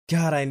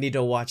God, I need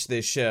to watch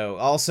this show.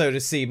 Also to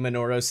see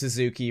Minoru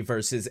Suzuki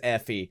versus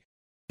Effie,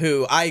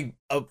 who I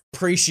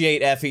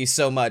appreciate Effie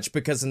so much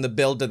because in the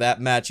build to that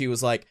match, he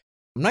was like,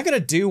 I'm not going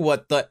to do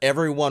what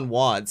everyone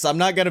wants. I'm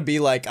not going to be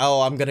like,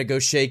 oh, I'm going to go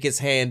shake his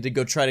hand and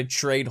go try to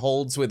trade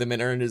holds with him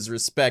and earn his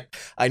respect.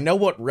 I know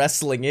what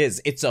wrestling is.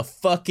 It's a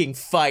fucking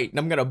fight, and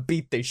I'm going to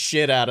beat the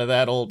shit out of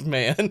that old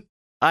man.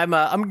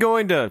 I'm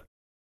going to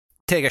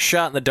take a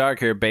shot in the dark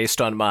here based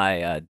on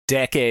my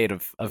decade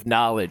of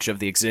knowledge of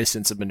the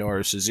existence of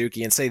Minoru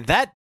Suzuki and say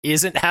that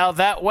isn't how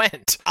that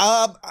went.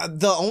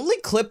 The only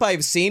clip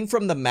I've seen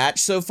from the match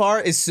so far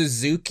is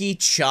Suzuki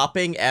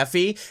chopping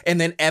Effie and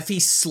then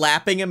Effie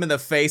slapping him in the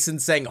face and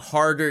saying,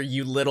 harder,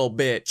 you little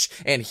bitch.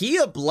 And he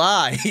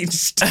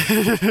obliged.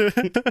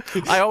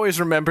 I always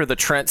remember the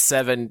Trent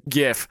Seven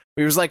gif.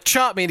 He was like,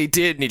 chop me, and he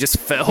did, and he just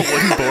fell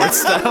wooden board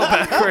style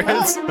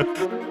backwards.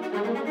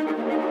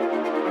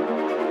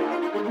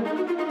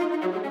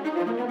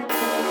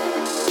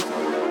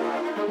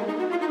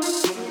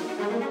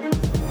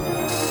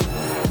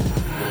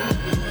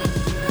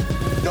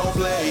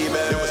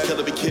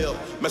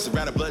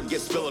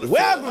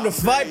 Welcome to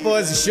Fight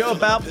Boys, a show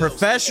about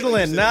professional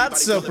and not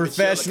so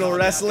professional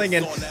wrestling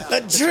and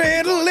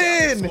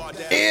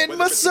adrenaline in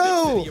my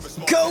soul.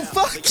 Go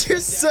fuck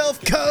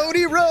yourself,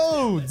 Cody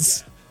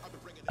Rhodes.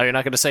 Oh, you're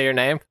not going to say your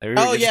name?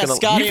 Oh, yeah,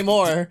 Scotty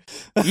Moore.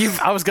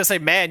 I was going to say,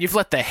 man, you've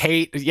let the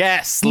hate,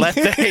 let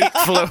the hate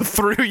flow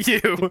through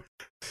you.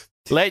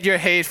 Let your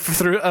hate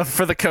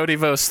for the Cody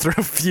Vos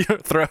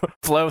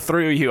flow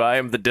through you. I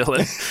am the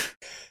Dylan.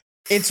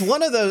 It's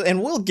one of those,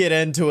 and we'll get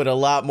into it a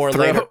lot more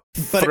later.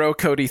 But throw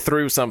Cody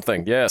through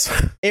something, yes.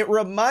 It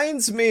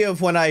reminds me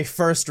of when I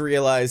first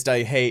realized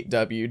I hate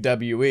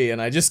WWE, and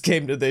I just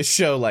came to this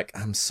show like,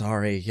 I'm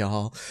sorry,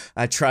 y'all.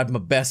 I tried my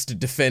best to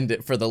defend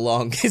it for the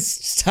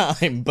longest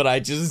time, but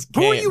I just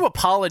can't. Who are you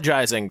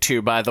apologizing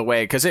to, by the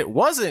way? Because it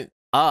wasn't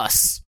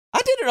us.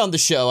 I did it on the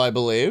show, I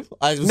believe.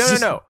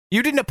 No.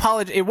 You didn't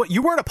apologize.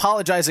 You weren't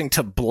apologizing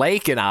to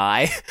Blake and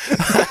I.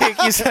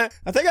 I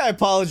think I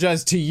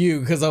apologized to you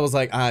because I was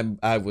like,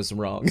 I was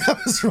wrong. I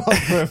was wrong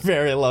for a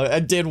very long. I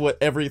did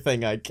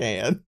everything I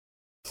can.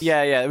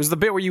 Yeah. It was the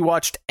bit where you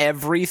watched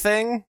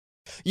everything.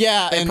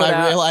 Yeah, and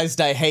I realized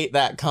I hate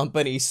that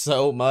company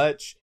so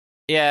much.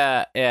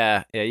 Yeah.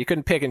 You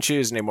couldn't pick and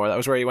choose anymore. That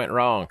was where you went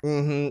wrong.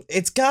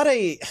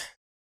 Mm-hmm.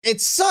 It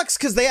sucks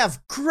because they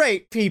have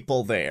great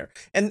people there,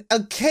 and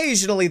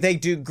occasionally they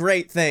do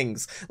great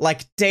things,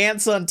 like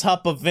dance on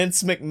top of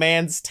Vince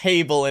McMahon's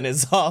table in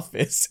his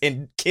office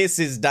and kiss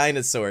his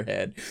dinosaur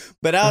head.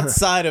 But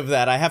outside of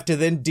that, I have to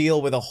then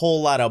deal with a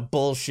whole lot of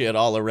bullshit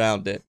all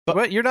around it.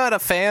 But you're not a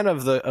fan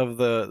of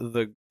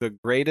the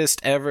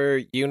greatest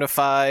ever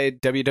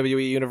unified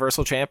WWE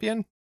Universal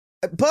Champion?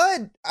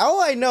 But all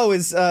I know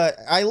is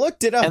I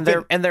looked it up,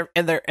 and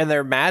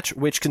their match,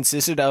 which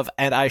consisted of,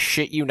 and I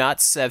shit you not,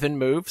 7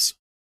 moves.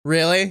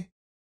 Really?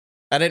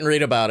 I didn't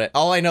read about it.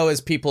 All I know is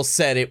people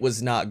said it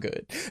was not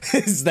good.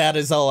 That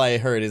is all I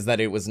heard, is that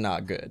it was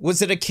not good.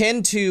 Was it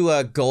akin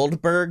to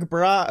Goldberg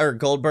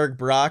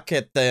Brock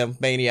at the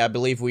Mania I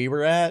believe we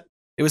were at?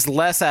 It was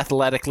less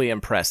athletically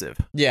impressive.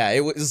 Yeah,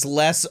 it was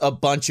less a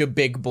bunch of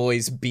big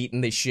boys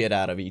beating the shit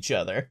out of each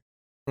other.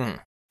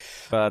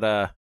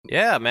 But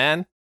yeah,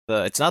 man.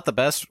 It's not the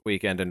best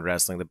weekend in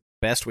wrestling. The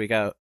best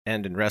weekend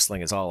in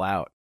wrestling is All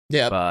Out.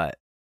 Yeah. But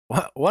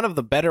one of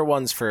the better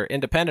ones for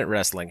independent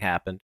wrestling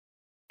happened.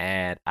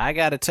 And I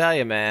got to tell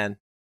you, man,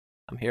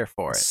 I'm here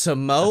for it.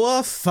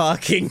 Samoa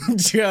fucking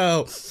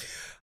Joe.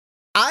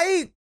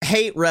 I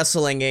hate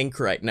Wrestling Inc.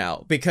 right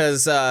now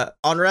because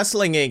on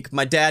Wrestling Inc.,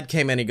 my dad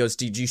came in, he goes,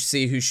 did you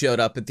see who showed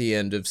up at the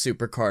end of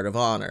Super Card of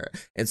Honor?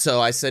 And so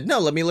I said, no,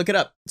 let me look it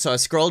up. So I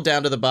scrolled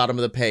down to the bottom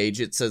of the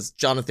page. It says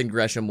Jonathan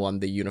Gresham won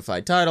the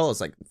unified title. I was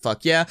like,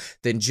 fuck yeah.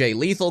 Then Jay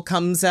Lethal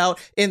comes out.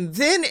 And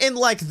then in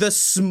like the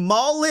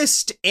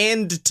smallest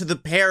end to the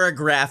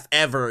paragraph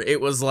ever,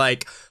 it was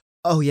like,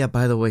 oh yeah,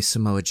 by the way,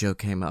 Samoa Joe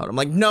came out. I'm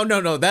like, no,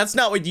 that's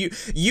not what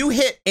you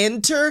hit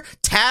enter,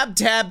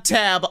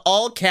 tab,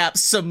 all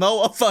caps,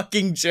 Samoa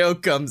fucking Joe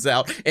comes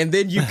out, and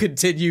then you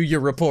continue your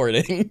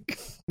reporting.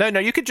 No,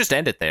 you could just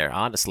end it there,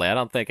 honestly. I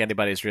don't think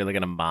anybody's really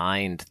going to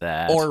mind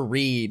that. Or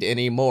read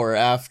anymore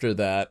after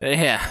that.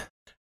 Yeah.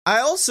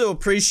 I also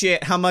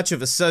appreciate how much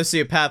of a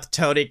sociopath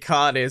Tony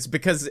Khan is,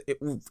 because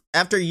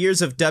after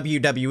years of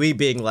WWE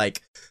being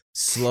like,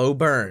 slow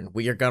burn,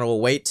 we are gonna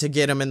wait to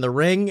get him in the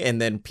ring,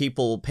 and then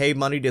people will pay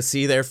money to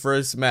see their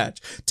first match.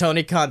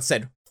 Tony Khan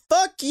said,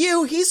 fuck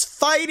you, he's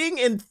fighting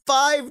in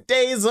 5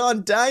 days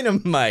on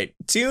Dynamite.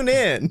 Tune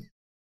in.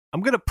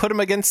 I'm gonna put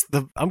him against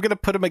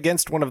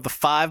one of the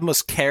 5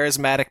 most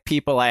charismatic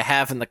people I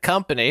have in the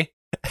company,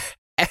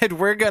 and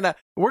we're gonna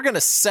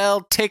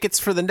sell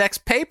tickets for the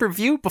next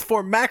pay-per-view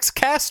before Max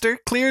Caster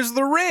clears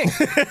the ring.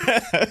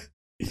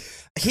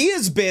 He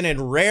has been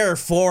in rare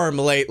form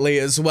lately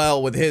as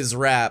well with his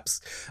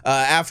raps.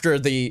 After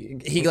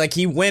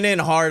he went in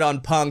hard on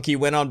Punk, he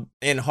went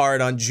in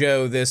hard on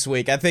Joe this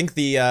week. I think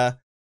the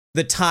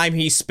time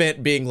he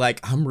spent being like,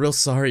 I'm real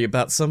sorry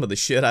about some of the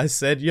shit I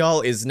said, y'all,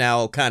 is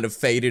now kind of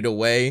faded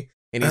away.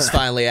 And he's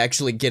finally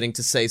actually getting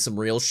to say some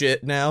real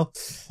shit now.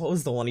 What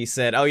was the one he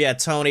said? Oh yeah,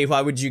 Tony,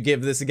 why would you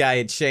give this guy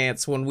a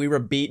chance? When we were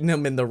beating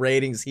him in the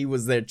ratings, he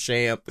was their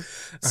champ. I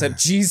said,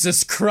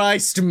 Jesus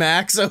Christ,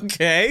 Max,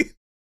 okay?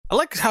 I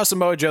like how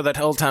Samoa Joe that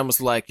whole time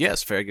was like,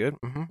 yes, very good.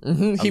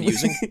 He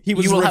was you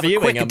will have a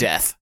reviewing quick him.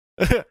 death.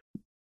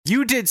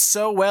 You did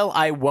so well,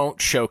 I won't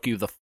choke you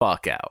the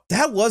fuck out.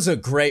 That was a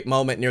great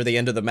moment near the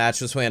end of the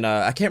match, was when,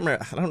 I can't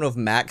remember, I don't know if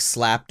Max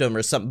slapped him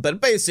or something, but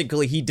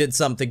basically he did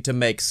something to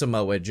make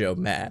Samoa Joe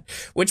mad.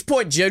 Which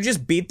point, Joe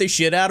just beat the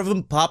shit out of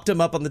him, popped him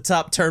up on the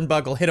top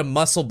turnbuckle, hit a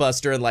muscle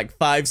buster in like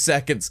 5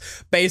 seconds,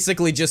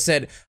 basically just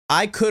said,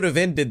 I could have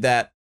ended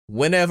that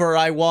whenever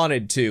I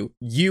wanted to.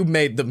 You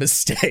made the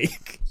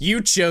mistake. You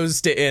chose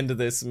to end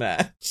this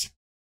match.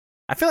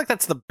 I feel like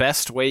that's the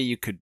best way you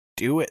could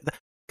do it.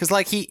 Because,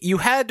 like, you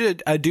had to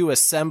do a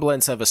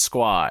semblance of a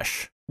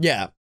squash.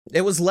 Yeah.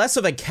 It was less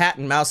of a cat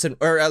and mouse,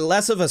 or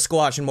less of a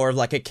squash and more of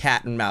like a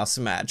cat and mouse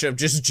match of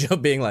just Joe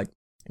being like,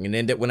 I can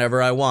end it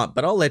whenever I want,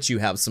 but I'll let you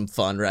have some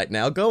fun right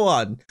now. Go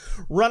on.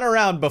 Run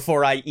around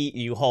before I eat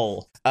you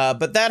whole.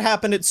 But that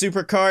happened at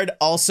Supercard.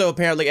 Also,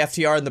 apparently,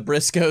 FTR and the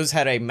Briscoes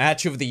had a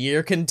match of the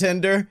year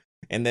contender.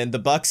 And then the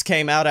Bucks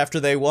came out after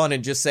they won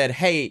and just said,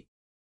 hey,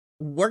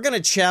 we're going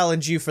to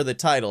challenge you for the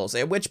titles.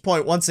 At which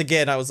point, once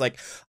again, I was like,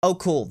 oh,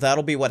 cool.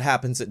 That'll be what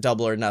happens at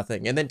Double or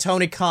Nothing. And then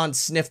Tony Khan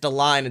sniffed a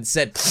line and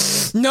said,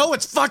 no,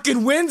 it's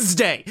fucking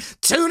Wednesday.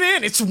 Tune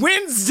in. It's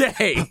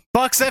Wednesday.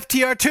 Bucks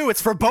FTR 2.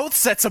 It's for both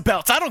sets of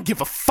belts. I don't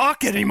give a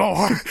fuck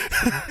anymore.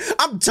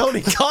 I'm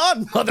Tony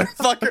Khan,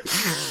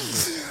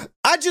 motherfucker.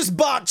 I just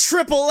bought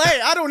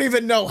AAA. I don't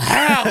even know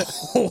how.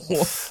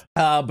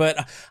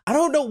 But I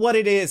don't know what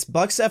it is.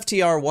 Bucks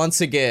FTR,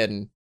 once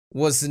again,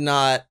 was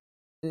didn't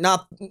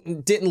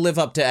live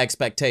up to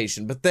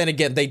expectation, but then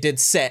again they did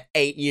set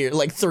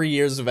 3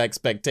 years of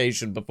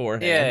expectation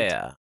beforehand.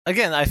 Yeah.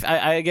 Again,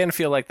 I again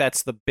feel like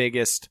that's the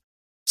biggest.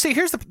 See,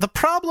 here's the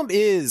problem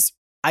is,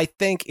 I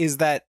think, is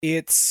that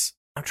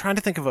I'm trying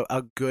to think of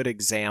a good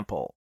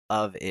example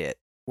of it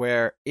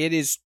where it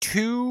is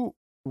two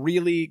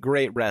really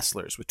great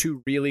wrestlers with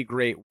two really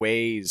great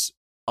ways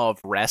of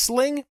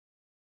wrestling,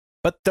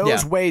 but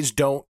those ways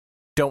don't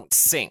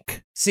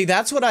sync. See,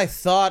 that's what I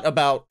thought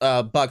about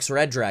Bucks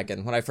Red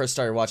Dragon when I first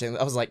started watching.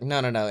 I was like,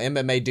 no,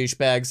 MMA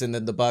douchebags, and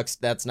then the Bucks,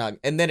 that's not,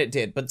 and then it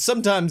did. But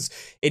sometimes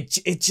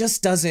it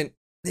just doesn't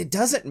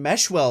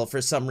mesh well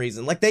for some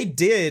reason. Like, they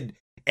did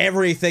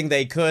everything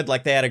they could.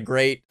 Like, they had a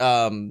great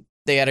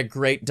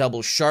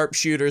double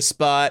sharpshooter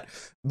spot.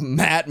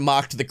 Matt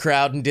mocked the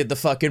crowd and did the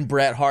fucking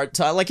Bret Hart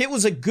tie. Like, it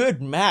was a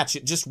good match.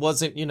 It just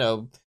wasn't,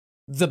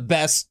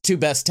 the two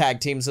best tag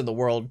teams in the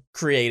world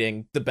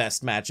creating the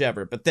best match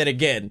ever. But then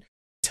again,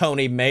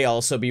 Tony may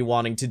also be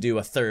wanting to do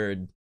a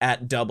third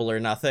at Double or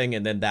Nothing,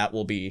 and then that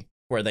will be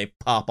where they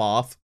pop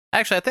off.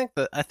 Actually,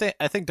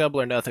 I think Double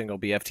or Nothing will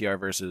be FTR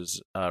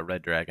versus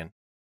Red Dragon.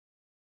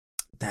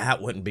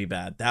 That wouldn't be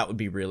bad. That would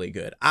be really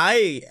good.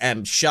 I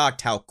am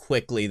shocked how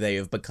quickly they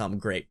have become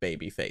great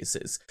baby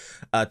faces,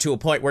 to a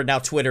point where now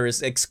Twitter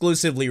is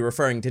exclusively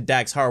referring to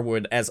Dax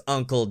Harwood as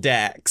Uncle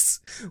Dax,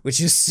 which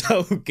is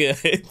so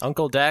good.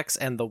 Uncle Dax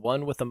and the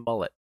one with a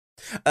mullet.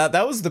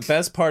 That was the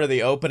best part of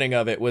the opening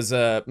of it was,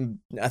 I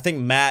think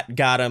Matt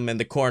got him in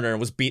the corner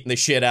and was beating the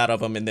shit out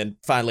of him, and then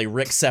finally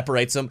Rick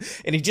separates him,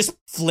 and he just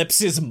flips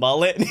his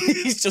mullet, and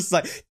he's just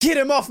like, get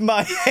him off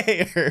my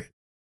hair!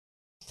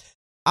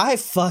 I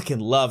fucking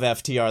love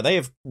FTR. They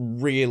have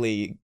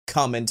really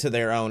come into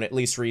their own, at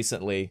least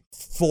recently,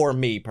 for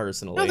me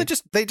personally. No,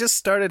 they just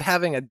started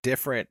having a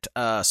different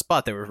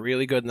spot. They were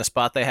really good in the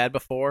spot they had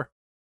before.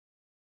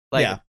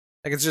 Like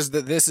it's just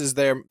that this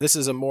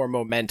is a more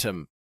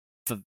momentum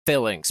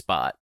fulfilling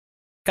spot.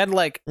 Kind of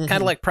like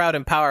Proud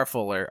and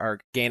Powerful are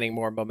gaining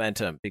more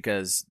momentum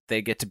because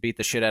they get to beat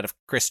the shit out of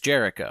Chris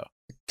Jericho.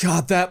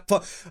 God,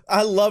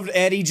 I loved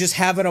Eddie just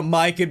having a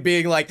mic and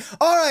being like,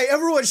 all right,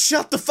 everyone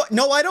shut the fuck.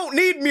 No, I don't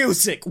need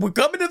music. We're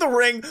coming to the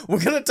ring.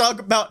 We're going to talk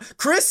about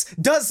Chris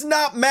does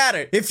not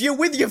matter. If you're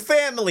with your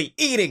family,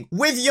 eating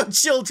with your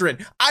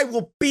children, I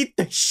will beat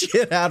the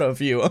shit out of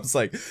you. I was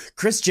like,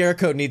 Chris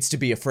Jericho needs to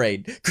be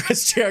afraid.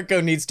 Chris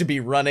Jericho needs to be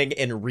running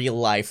in real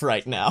life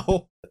right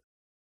now.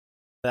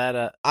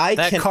 That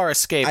car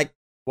escape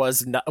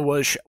was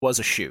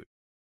a shoot.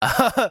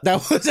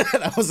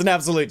 That was an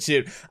absolute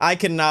shoot. I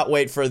cannot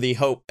wait for the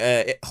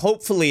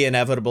hopefully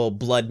inevitable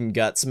blood and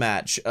guts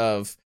match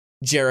of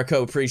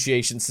Jericho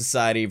Appreciation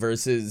Society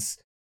versus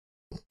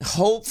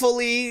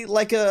hopefully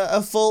like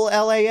a full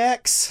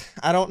LAX.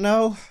 I don't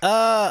know.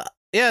 Yeah,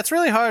 it's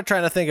really hard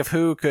trying to think of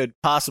who could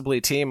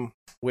possibly team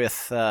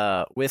with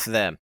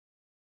them.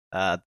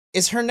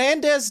 Is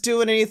Hernandez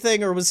doing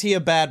anything, or was he a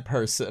bad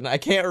person? I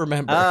can't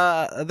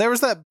remember. There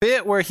was that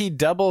bit where he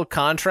double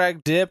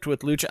contract dipped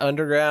with Lucha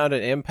Underground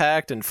and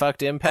Impact and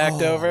fucked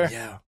Impact over.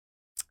 Yeah.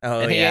 I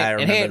remember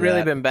and he ain't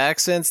really been back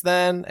since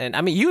then. And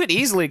I mean, you could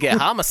easily get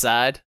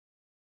Homicide.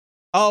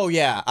 Oh,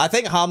 yeah. I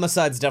think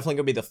Homicide's definitely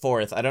going to be the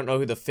fourth. I don't know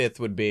who the fifth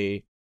would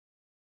be.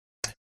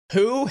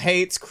 Who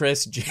hates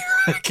Chris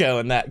Jericho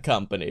in that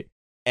company?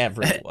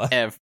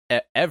 Everyone.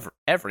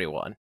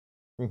 Everyone.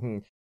 Mm-hmm.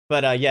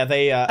 But yeah,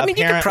 they I mean,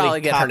 you could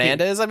probably get copied-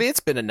 Hernandez. I mean, it's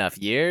been enough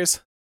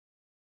years.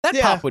 That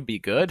Yeah. pop would be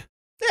good.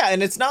 Yeah,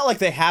 and it's not like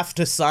they have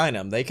to sign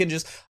him. They can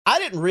just. I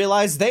didn't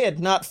realize they had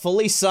not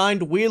fully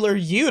signed Wheeler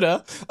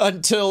Yuta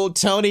until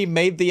Tony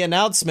made the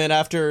announcement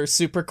after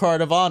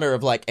Supercard of Honor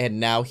of like, and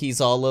now he's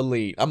all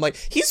elite. I'm like,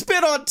 he's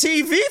been on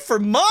TV for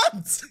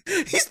months.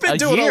 He's been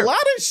doing year. a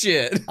lot of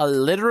shit. A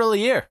literal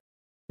year.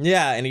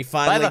 Yeah, and he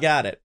finally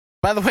got it.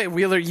 By the way,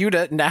 Wheeler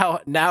Yuta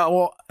now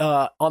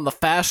on the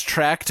fast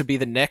track to be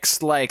the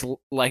next like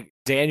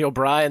Daniel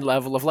Bryan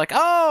level of like,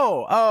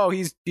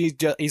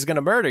 he's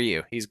gonna murder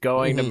you. He's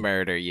going to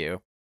murder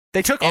you.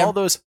 They took all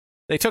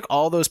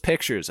those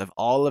pictures of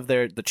all of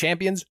the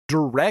champions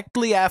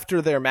directly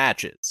after their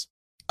matches.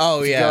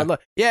 Oh yeah. Going,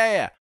 look,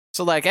 yeah.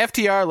 So like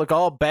FTR look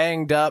all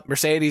banged up,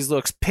 Mercedes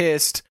looks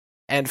pissed,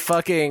 and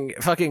fucking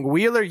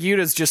Wheeler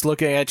Yuta's just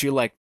looking at you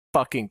like,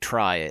 fucking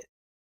try it.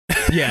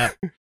 Yeah.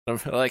 I'm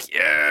like,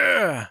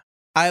 yeah.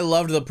 I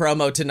loved the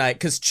promo tonight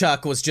because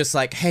Chuck was just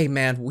like, hey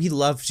man, we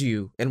loved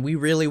you and we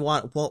really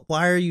want, well,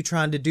 why are you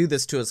trying to do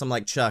this to us? I'm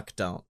like, Chuck,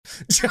 don't.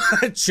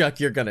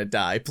 Chuck, you're gonna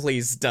die.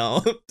 Please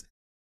don't.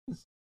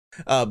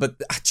 But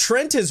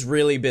Trent has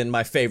really been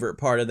my favorite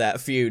part of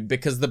that feud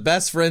because the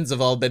best friends have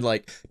all been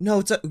like, no,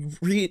 it's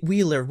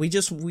Wheeler,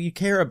 we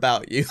care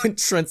about you. And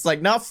Trent's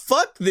like, nah,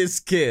 fuck this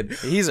kid.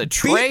 He's a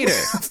traitor.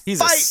 He's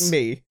Fight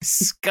me.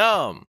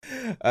 Scum.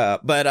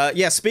 But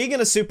yeah, speaking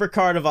of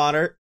Supercard of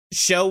Honor,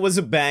 show was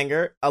a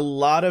banger. A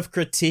lot of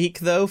critique,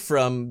 though,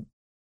 from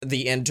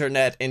the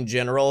internet in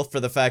general for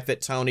the fact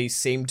that Tony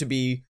seemed to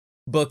be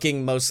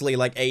booking mostly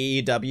like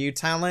AEW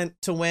talent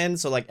to win.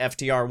 So like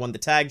FTR won the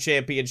tag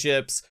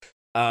championships.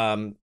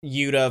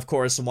 Yuta, of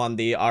course, won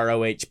the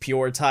ROH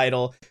Pure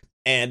title.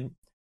 And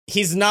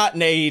he's not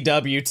an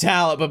AEW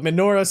talent, but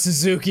Minoru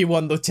Suzuki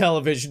won the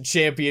television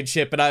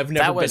championship, and I've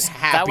never been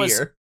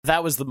happier.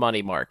 That was the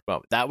money mark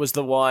moment. That was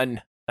the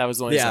one. Yeah.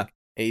 Like,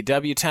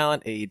 AEW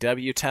talent,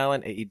 AEW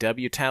talent,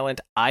 AEW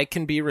talent. I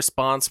can be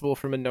responsible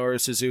for Minoru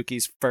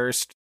Suzuki's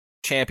first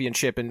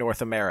championship in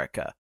North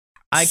America.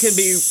 I could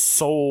be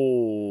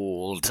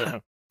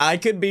sold. I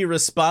could be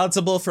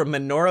responsible for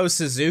Minoru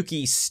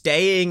Suzuki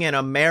staying in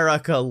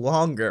America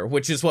longer,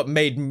 which is what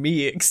made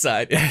me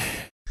excited. I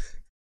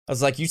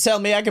was like, you tell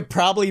me I could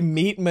probably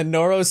meet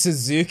Minoru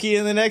Suzuki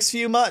in the next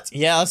few months?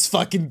 Yeah, let's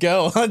fucking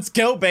go. Let's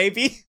go,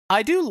 baby.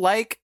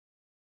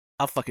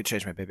 I'll fucking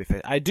change my baby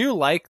face. I do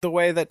like the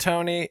way that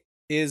Tony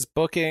is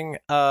booking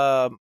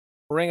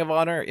Ring of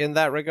Honor in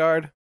that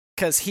regard,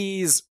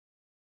 because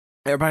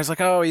everybody's like,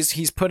 oh,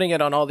 he's putting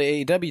it on all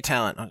the AEW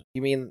talent.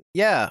 You mean,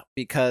 yeah,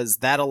 because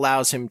that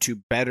allows him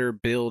to better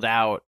build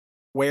out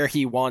where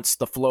he wants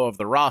the flow of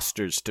the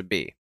rosters to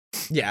be.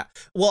 Yeah.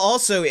 Well,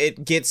 also,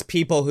 it gets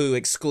people who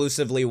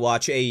exclusively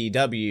watch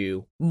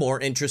AEW more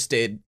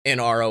interested in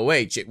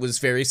ROH. It was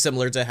very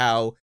similar to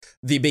how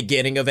the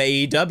beginning of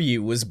AEW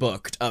was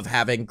booked, of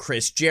having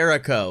Chris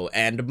Jericho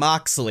and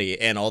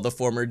Moxley and all the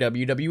former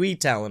WWE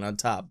talent on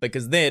top,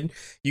 because then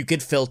you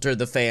could filter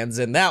the fans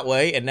in that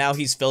way, and now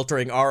he's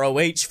filtering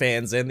ROH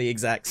fans in the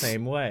exact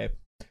same way.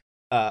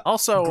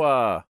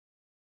 Also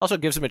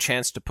gives him a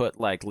chance to put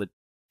like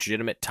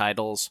legitimate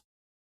titles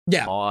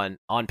on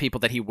people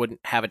that he wouldn't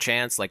have a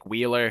chance, like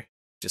Wheeler.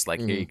 Just like,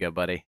 here you go,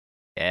 buddy.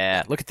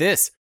 Yeah, look at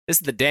this. This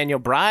is the Daniel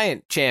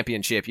Bryan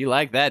championship. You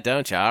like that,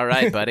 don't you? All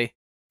right, buddy.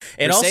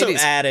 It also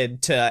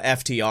added to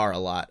FTR a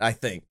lot, I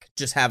think,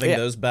 just having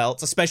those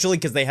belts, especially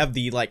because they have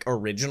the like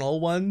original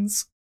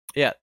ones.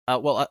 Yeah.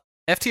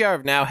 FTR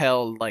have now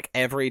held like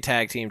every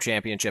tag team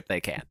championship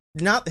they can.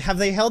 Not have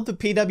they held the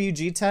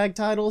PWG tag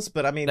titles,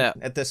 but I mean,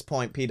 at this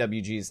point,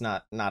 PWG's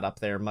not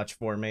up there much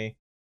for me.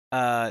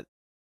 If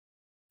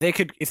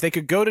they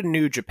could go to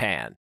New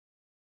Japan.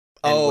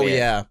 Oh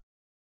yeah.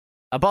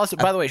 By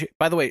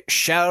the way,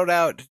 shout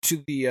out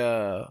to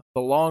the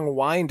Long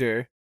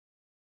Winder,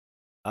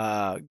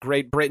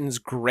 Great Britain's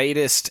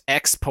greatest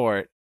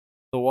export,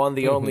 the one,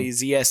 the only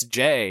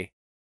ZSJ.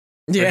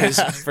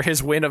 For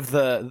his win of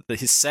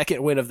his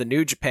second win of the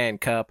New Japan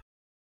Cup.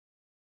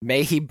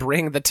 May he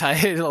bring the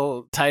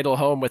title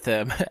home with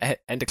him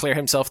and declare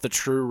himself the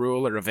true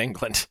ruler of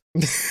England.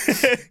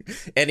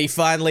 And he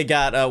finally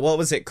got what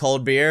was it,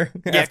 cold beer?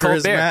 Yeah,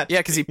 cold beer. Match?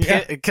 Yeah,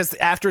 because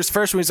after his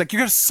first one, he's like,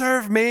 "You're gonna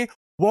serve me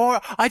war."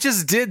 I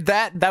just did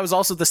that. That was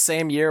also the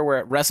same year where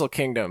at Wrestle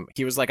Kingdom,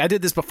 he was like, "I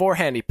did this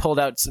beforehand." He pulled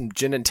out some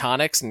gin and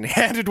tonics and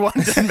handed one to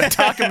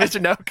Mitaka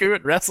Michinoku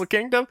at Wrestle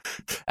Kingdom.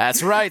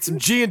 That's right, some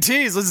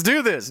G&Ts. Let's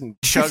do this. And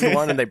chugged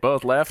one, and they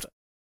both left.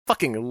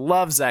 Fucking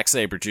love Zack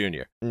Sabre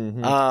Jr.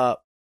 But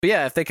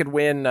yeah, if they could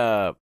win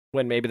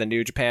maybe the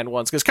New Japan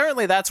ones, because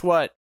currently that's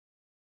what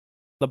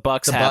the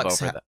Bucks have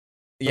over them.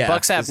 The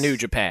Bucks have New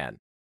Japan.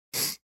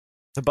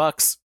 The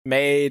Bucks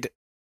made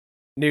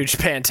New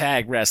Japan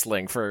Tag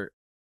Wrestling for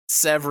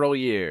several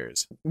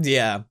years.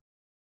 Yeah.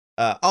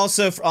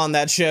 Also on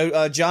that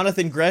show,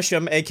 Jonathan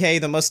Gresham, aka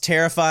the most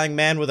terrifying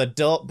man with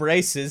adult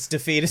braces,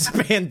 defeated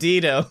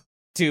Bandito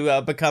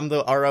to become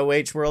the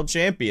ROH World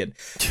Champion,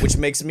 which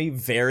makes me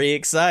very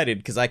excited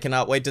because I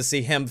cannot wait to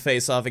see him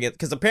face off again.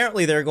 Because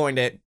apparently they're going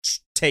to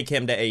take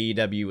him to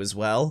AEW as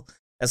well,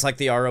 as like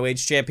the ROH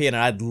champion,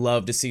 and I'd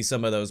love to see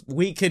some of those.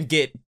 We could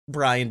get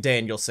Bryan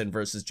Danielson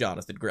versus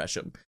Jonathan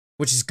Gresham,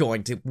 which is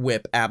going to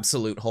whip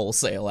absolute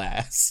wholesale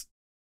ass.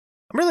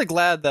 I'm really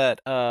glad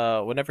that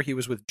whenever he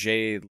was with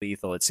Jay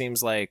Lethal, it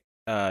seems like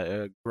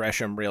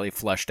Gresham really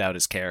flushed out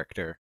his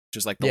character, which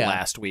is like the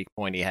last weak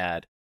point he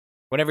had.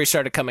 Whenever he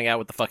started coming out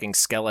with the fucking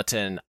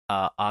skeleton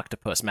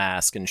octopus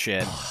mask and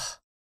shit.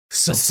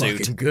 So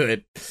fucking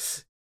good.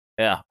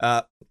 Yeah.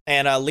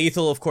 And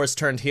Lethal, of course,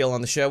 turned heel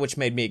on the show, which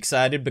made me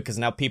excited because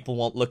now people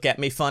won't look at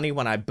me funny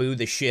when I boo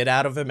the shit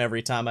out of him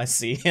every time I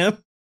see him.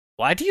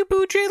 Why do you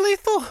boo Jay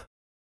Lethal?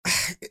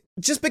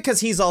 Just because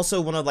he's also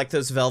one of like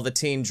those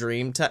Velveteen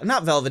Dream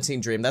not Velveteen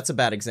Dream, that's a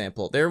bad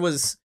example.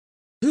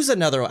 Who's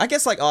another one? I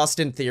guess like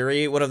Austin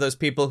Theory, one of those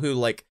people who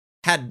like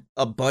had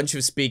a bunch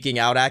of speaking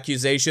out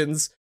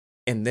accusations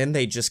and then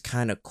they just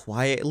kind of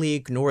quietly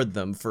ignored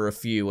them for a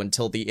few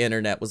until the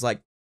internet was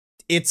like,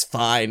 it's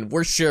fine,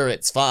 we're sure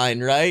it's fine,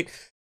 right?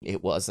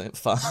 It wasn't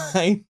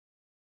fine.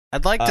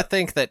 I'd like to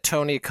think that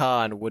Tony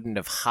Khan wouldn't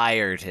have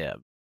hired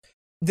him.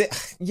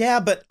 Yeah,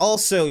 but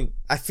also,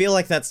 I feel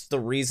like that's the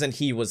reason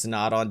he was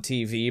not on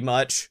TV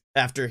much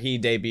after he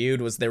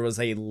debuted, was there was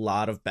a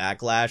lot of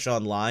backlash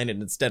online,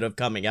 and instead of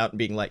coming out and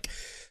being like,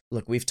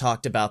 look, we've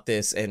talked about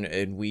this,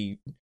 and we,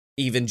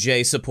 even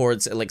Jay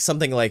supports it, like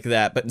something like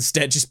that, but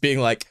instead just being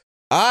like,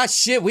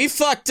 shit, we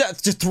fucked up,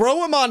 just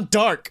throw him on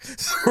dark.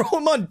 Throw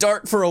him on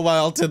dark for a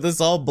while till this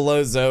all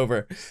blows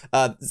over.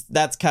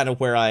 That's kind of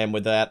where I am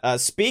with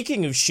that.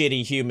 Speaking of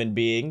shitty human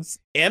beings,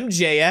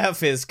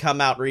 MJF has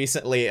come out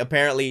recently,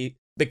 apparently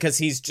because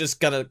he's just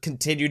gonna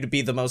continue to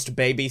be the most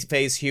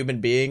babyface human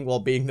being while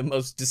being the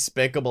most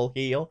despicable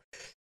heel.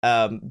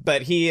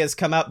 But he has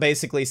come out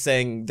basically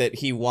saying that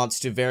he wants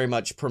to very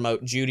much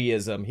promote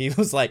Judaism. He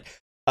was like,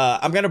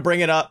 I'm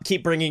gonna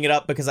keep bringing it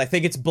up because I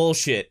think it's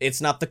bullshit.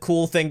 It's not the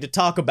cool thing to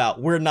talk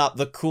about. We're not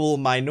the cool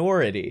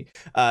minority.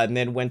 And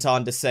then went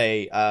on to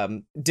say,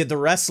 did the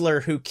wrestler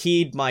who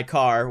keyed my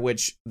car,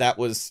 which that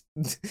was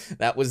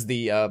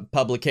the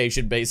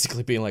publication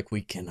basically being like,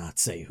 we cannot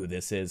say who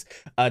this is.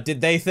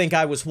 Did they think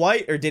I was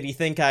white or did he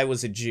think I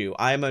was a Jew?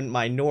 I am a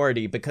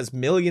minority because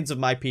millions of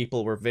my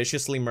people were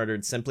viciously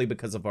murdered simply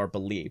because of our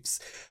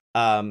beliefs.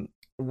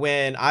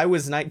 When I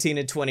was 19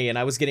 and 20 and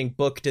I was getting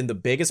booked in the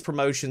biggest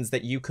promotions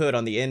that you could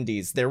on the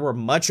indies, there were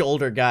much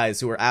older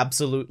guys who were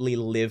absolutely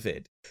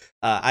livid.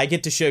 I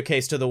get to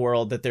showcase to the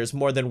world that there's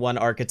more than one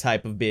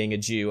archetype of being a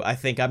Jew. I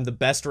think I'm the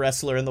best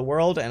wrestler in the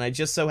world, and I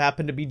just so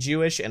happen to be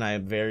Jewish, and I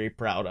am very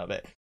proud of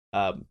it.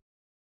 God,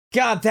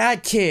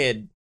 that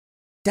kid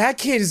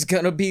is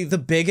gonna be the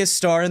biggest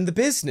star in the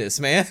business,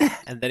 man.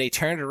 And then he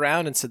turned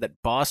around and said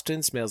that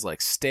Boston smells like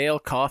stale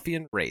coffee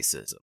and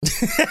racism.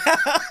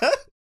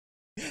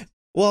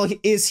 Well,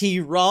 is he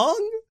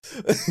wrong?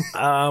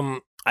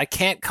 I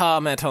can't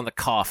comment on the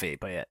coffee,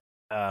 but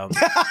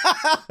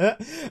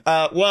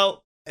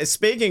well,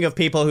 speaking of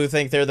people who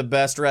think they're the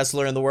best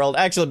wrestler in the world,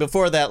 actually,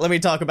 before that, let me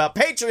talk about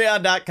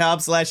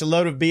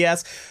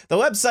patreon.com/loadofbs, the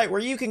website where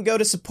you can go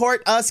to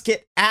support us,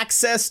 get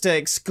access to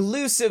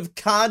exclusive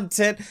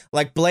content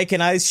like Blake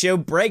and I's show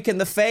Breaking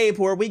the Fabe,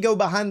 where we go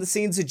behind the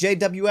scenes of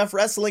JWF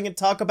Wrestling and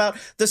talk about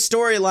the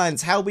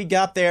storylines, how we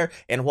got there,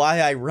 and why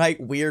I write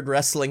weird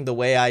wrestling the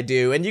way I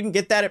do. And you can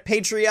get that at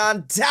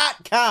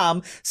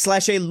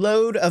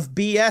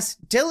patreon.com/a-load-of-BS.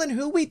 Dylan,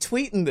 who we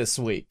tweeting this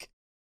week?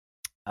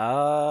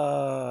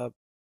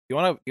 You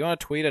want to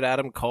tweet at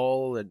Adam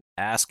Cole and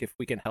ask if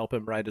we can help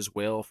him write his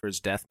will for his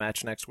death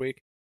match next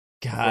week?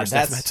 God,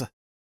 that's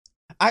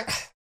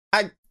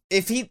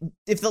if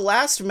the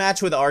last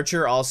match with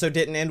Archer also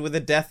didn't end with a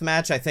death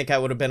match, I think I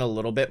would have been a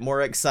little bit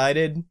more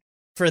excited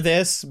for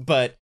this,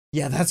 but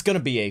yeah, that's going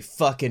to be a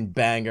fucking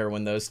banger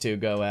when those two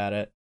go at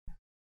it.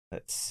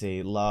 Let's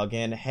see, log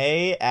in.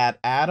 Hey, at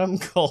Adam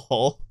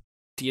Cole.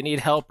 Do you need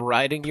help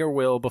writing your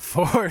will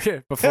before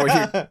your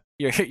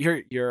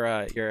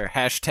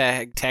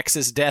hashtag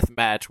Texas death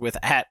match with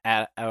at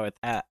Adam?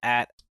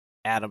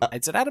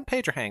 Is it Adam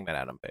Page or Hangman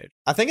Adam Page?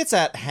 I think it's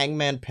at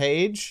Hangman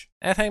Page.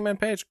 At Hangman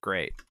Page?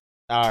 Great.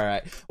 All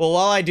right. Well,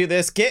 while I do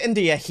this, get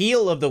into a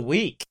heel of the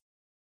week.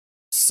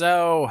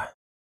 So,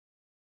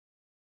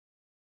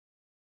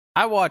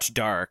 I watch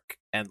Dark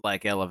and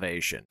like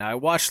Elevation. Now, I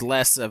watched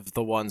less of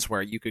the ones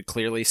where you could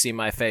clearly see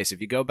my face.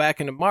 If you go back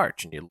into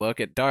March and you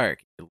look at Dark,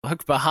 you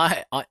look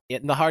behind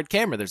in the hard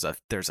camera, there's a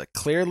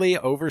clearly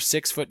over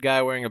 6 foot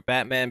guy wearing a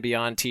Batman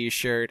Beyond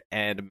t-shirt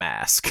and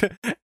mask.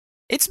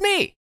 It's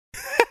me.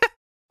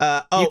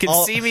 You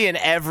can see me in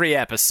every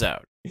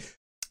episode.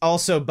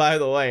 Also, by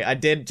the way, I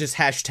did just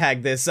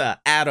hashtag this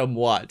Adam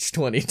Watch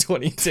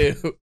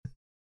 2022.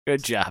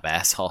 Good job,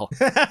 asshole.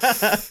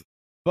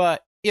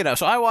 But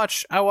so I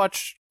watch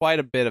quite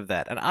a bit of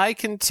that, and I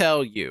can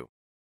tell you,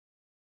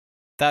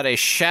 without a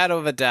shadow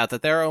of a doubt,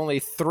 that there are only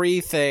 3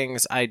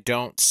 things I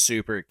don't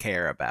super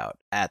care about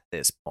at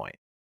this point.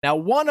 Now,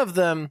 one of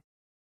them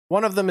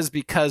is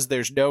because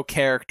there's no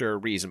character or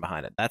reason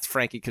behind it. That's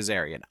Frankie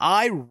Kazarian.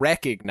 I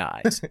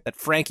recognize that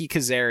Frankie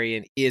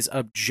Kazarian is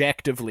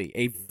objectively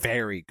a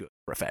very good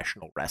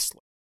professional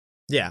wrestler.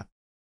 Yeah.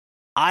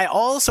 I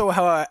also,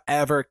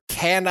 however,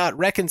 cannot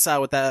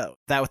reconcile with that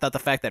without the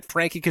fact that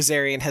Frankie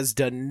Kazarian has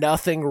done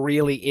nothing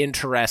really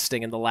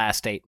interesting in the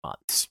last 8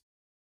 months.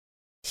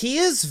 He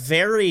is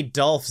very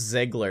Dolph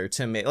Ziggler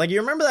to me. Like, you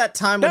remember that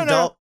time when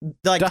Dolph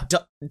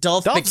became...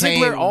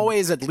 Ziggler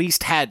always at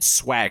least had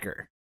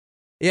swagger.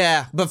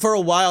 Yeah, but for a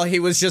while he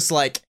was just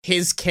like,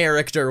 his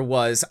character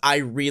was, I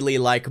really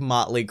like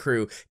Motley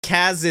Crue.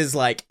 Kaz is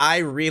like, I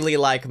really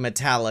like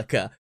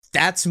Metallica.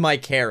 That's my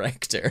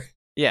character.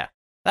 Yeah,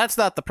 that's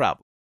not the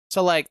problem.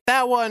 So, like,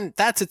 that one,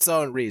 that's its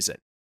own reason.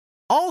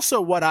 Also,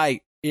 what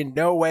I in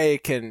no way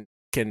can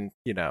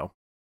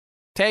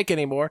take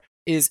anymore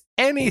is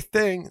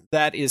anything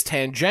that is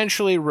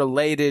tangentially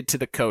related to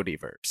the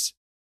Codyverse.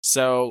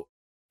 So,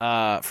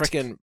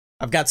 freaking...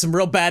 I've got some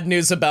real bad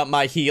news about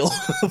my heel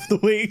of the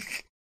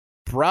week.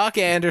 Brock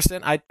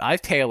Anderson,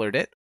 I've tailored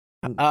it.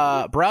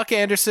 Brock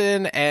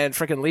Anderson and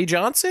freaking Lee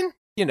Johnson,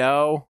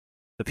 the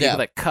people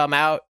that come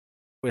out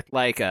with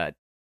like a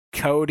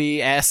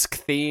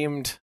Cody-esque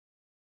themed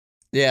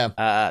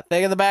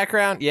thing in the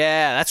background.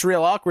 Yeah, that's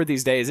real awkward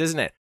these days, isn't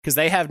it? Because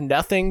they have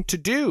nothing to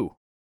do.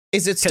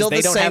 Is it still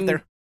the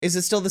same? Is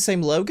it still the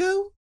same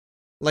logo?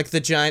 Like the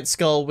giant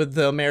skull with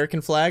the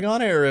American flag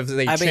on it, or have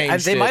they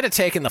changed it? They might have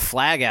taken the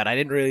flag out. I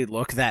didn't really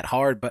look that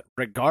hard, but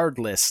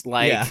regardless,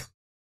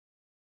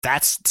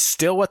 that's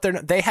still what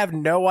they have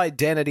no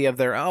identity of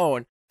their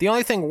own. The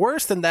only thing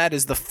worse than that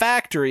is the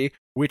factory,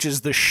 which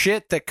is the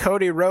shit that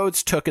Cody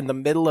Rhodes took in the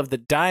middle of the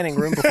dining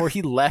room before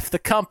he left the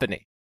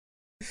company.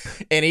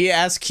 And he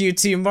asked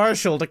QT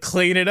Marshall to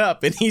clean it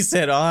up, and he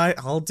said,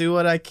 I'll do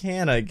what I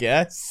can, I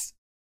guess.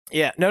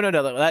 Yeah, no.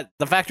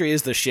 The factory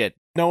is the shit.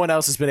 No one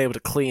else has been able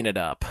to clean it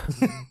up.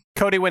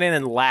 Cody went in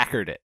and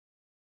lacquered it.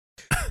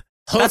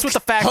 That's what the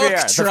factory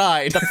are.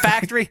 Tried.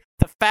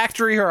 The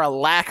factory are a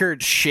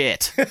lacquered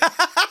shit.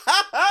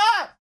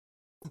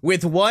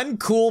 With one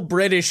cool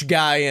British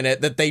guy in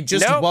it that they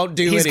just won't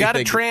do anything. He's got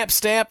a tramp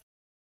stamp.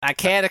 I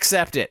can't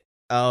accept it.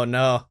 Oh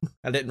no,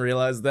 I didn't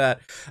realize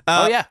that.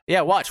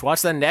 Yeah.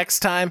 Watch the next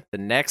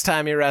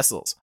time he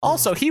wrestles.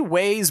 Also, he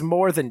weighs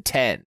more than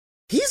 10.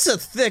 He's a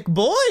thick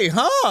boy,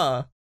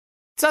 huh?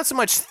 It's not so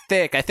much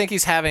thick. I think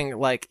he's having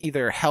like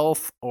either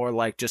health or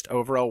like just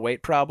overall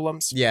weight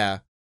problems. Yeah.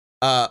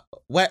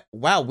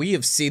 Wow, we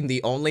have seen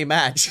the only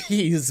match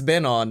he's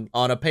been on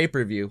a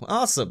pay-per-view.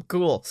 Awesome,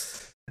 cool.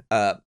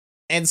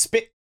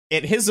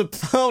 And his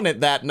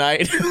opponent that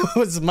night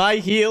was my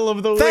heel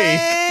of the week.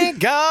 Thank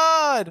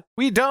God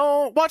we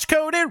don't watch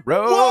Cody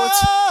Rhodes.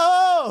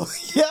 Whoa!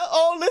 Yeah,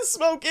 only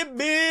smoking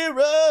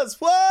mirrors.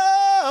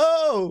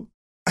 Whoa!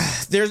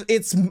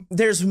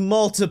 There's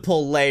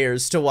multiple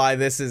layers to why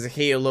this is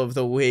heel of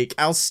the week.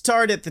 I'll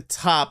start at the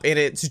top, and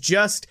it's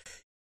just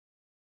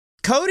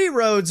Cody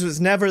Rhodes was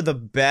never the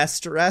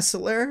best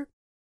wrestler,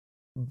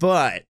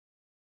 but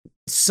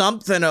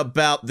something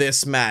about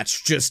this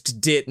match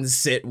just didn't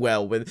sit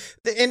well with,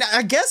 and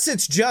I guess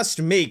it's just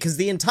me, because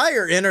the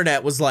entire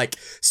internet was like,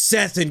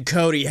 Seth and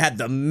Cody had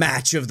the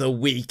match of the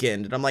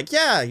weekend, and I'm like,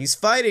 yeah, he's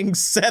fighting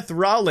Seth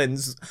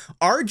Rollins,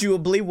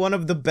 arguably one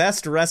of the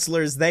best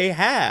wrestlers they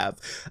have,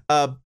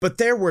 but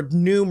there were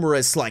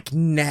numerous, like,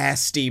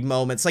 nasty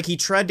moments, like, he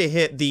tried to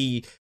hit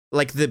the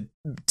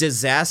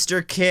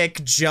disaster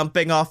kick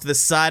jumping off the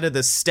side of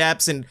the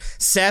steps, and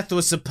Seth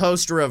was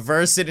supposed to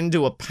reverse it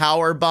into a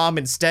power bomb.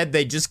 Instead,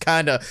 they just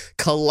kind of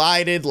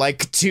collided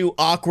like two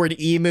awkward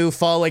emu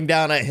falling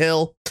down a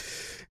hill.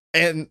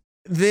 And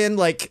then,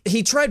 like,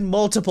 he tried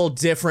multiple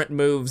different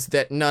moves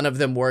that none of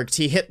them worked.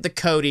 He hit the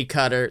Cody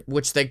Cutter,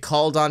 which they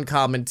called on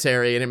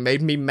commentary, and it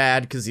made me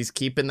mad because he's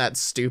keeping that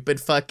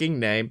stupid fucking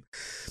name.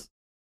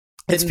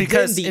 It's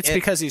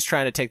because he's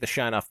trying to take the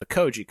shine off the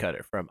Koji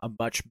Cutter from a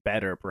much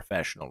better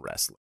professional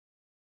wrestler.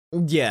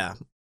 Yeah.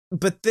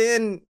 But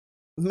then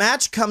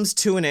match comes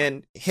to an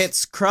end,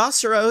 hits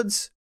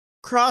Crossroads,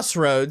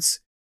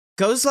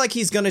 goes like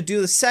he's going to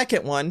do the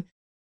second one,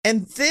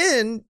 and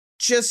then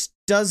just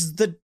does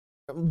the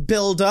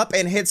build up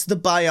and hits the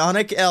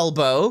bionic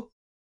elbow,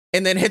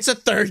 and then hits a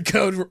third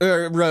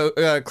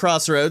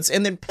Crossroads,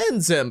 and then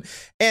pins him.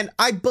 And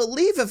I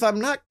believe, if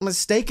I'm not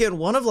mistaken,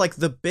 one of like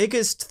the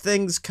biggest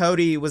things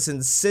Cody was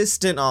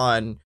insistent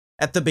on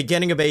at the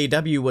beginning of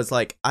AEW was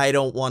like, I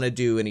don't want to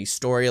do any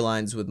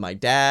storylines with my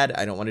dad.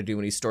 I don't want to do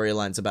any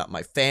storylines about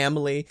my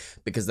family,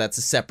 because that's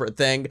a separate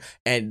thing.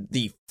 And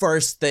the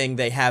first thing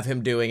they have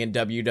him doing in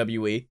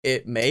WWE,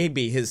 it may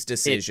be his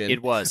decision.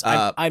 It was.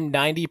 I'm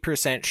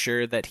 90%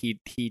 sure that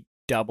he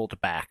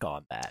doubled back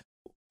on that.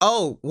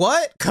 Oh,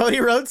 what? Cody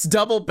Rhodes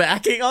double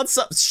backing on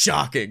something?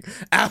 Shocking.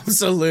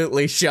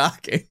 Absolutely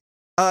shocking.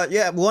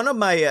 Yeah, one of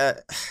my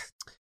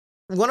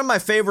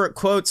favorite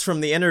quotes from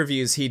the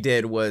interviews he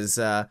did was,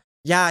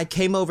 yeah, I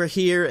came over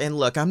here, and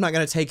look, I'm not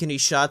going to take any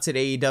shots at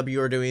AEW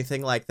or do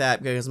anything like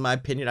that, because in my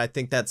opinion, I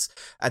think that's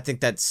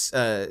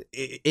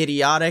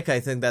idiotic. I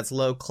think that's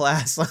low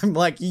class. I'm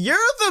like, you're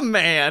the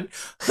man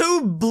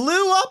who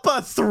blew up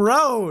a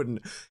throne.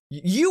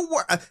 You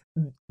were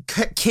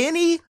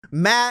Kenny,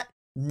 Matt,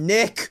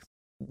 Nick,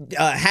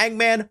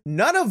 Hangman,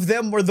 none of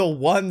them were the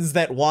ones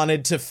that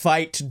wanted to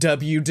fight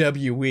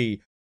WWE.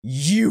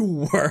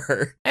 you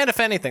were. And if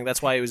anything,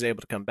 that's why he was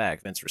able to come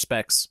back. Vince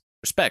respects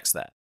that.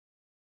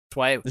 That's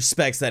why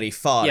Respects that he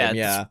fought him,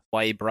 yeah. That's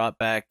why he brought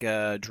back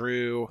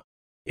Drew.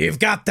 You've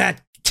got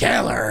that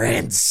killer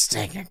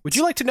instinct. Would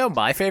you like to know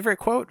my favorite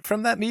quote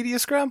from that media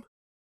scrum?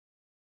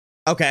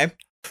 Okay.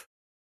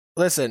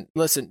 Listen.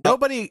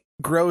 Nobody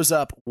grows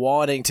up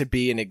wanting to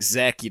be an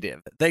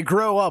executive. They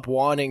grow up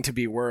wanting to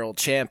be world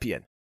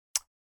champion.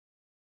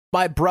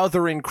 My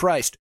brother in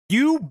Christ,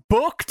 you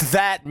booked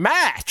that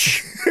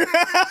match.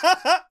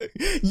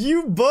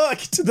 You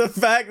booked the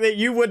fact that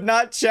you would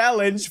not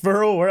challenge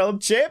for a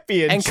world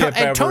championship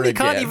and Tony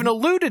again. Khan even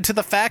alluded to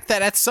the fact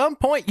that at some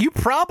point you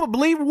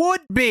probably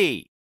would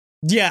be.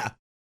 Yeah.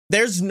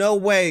 There's no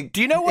way.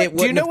 Do you know what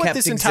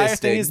this entire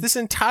existing. thing is? This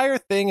entire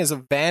thing is a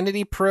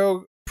vanity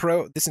pro.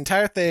 This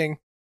entire thing.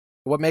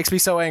 What makes me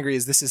so angry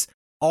is this is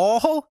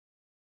all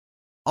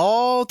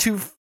to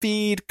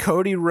feed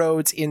Cody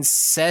Rhodes'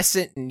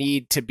 incessant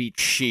need to be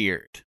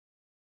cheered.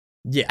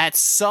 Yeah. At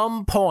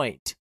some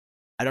point,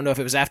 I don't know if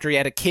it was after he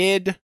had a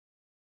kid.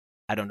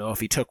 I don't know if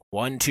he took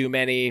one too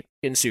many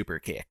in super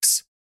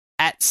kicks.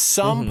 At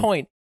some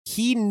point,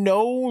 he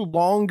no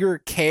longer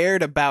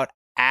cared about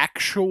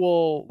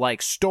actual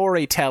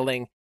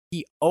storytelling.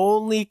 He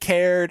only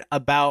cared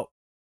about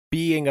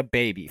being a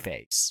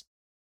babyface.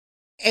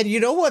 And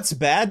you know what's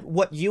bad?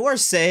 What you are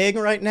saying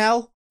right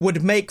now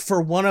would make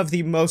for one of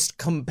the most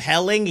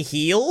compelling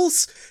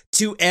heels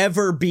to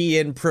ever be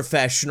in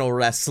professional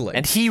wrestling.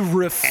 And he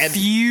refused.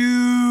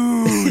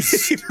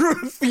 He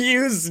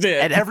refused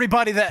it. And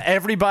everybody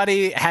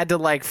had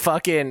to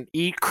fucking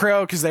eat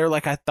crow because they were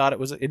like, I thought it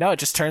was, it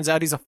just turns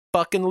out he's a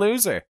fucking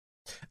loser.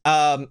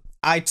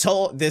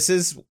 This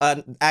is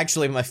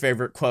actually my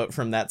favorite quote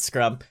from that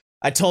scrum.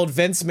 I told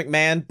Vince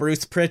McMahon,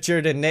 Bruce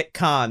Pritchard, and Nick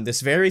Khan,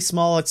 this very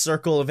small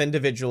circle of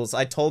individuals,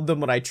 I told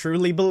them what I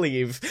truly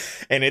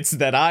believe, and it's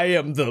that I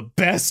am the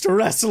best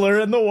wrestler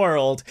in the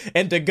world.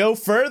 And to go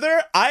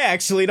further, I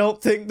actually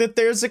don't think that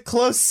there's a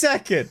close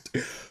second.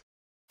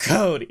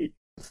 Cody,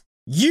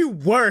 you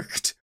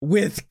worked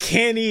with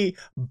Kenny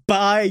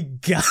by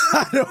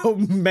God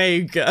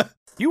Omega.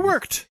 You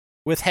worked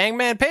with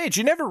Hangman Page.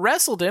 You never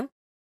wrestled him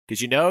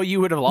because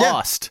you would have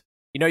lost.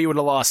 Yeah. You would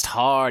have lost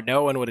hard.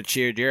 No one would have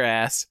cheered your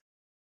ass.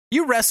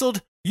 You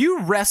wrestled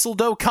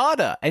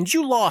Okada, and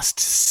you lost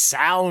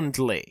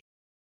soundly.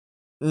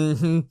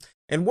 Mm-hmm.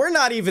 And we're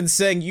not even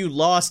saying you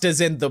lost as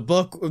in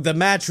the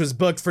match was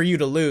booked for you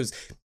to lose.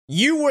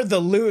 You were the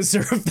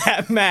loser of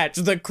that match.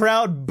 The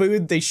crowd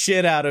booed the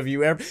shit out of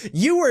you.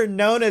 You were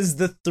known as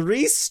the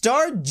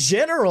 3-star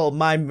general,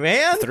 my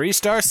man.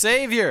 3-star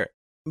savior.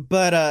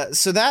 But,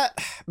 so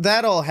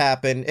that all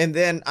happened, and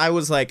then I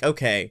was like,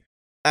 okay.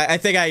 I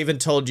think I even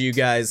told you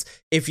guys,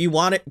 if you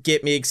want to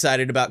get me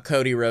excited about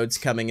Cody Rhodes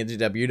coming into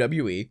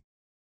WWE,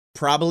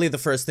 probably the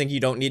first thing you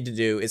don't need to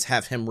do is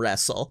have him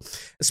wrestle.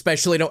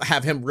 Especially don't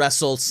have him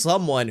wrestle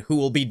someone who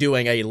will be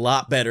doing a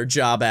lot better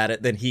job at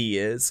it than he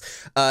is.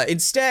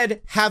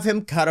 Instead, have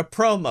him cut a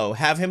promo.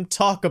 Have him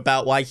talk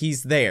about why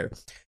he's there.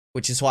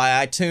 Which is why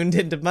I tuned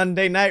into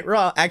Monday Night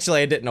Raw.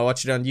 Actually, I didn't. I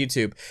watched it on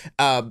YouTube.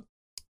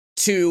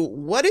 To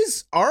what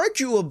is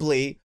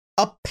arguably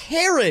a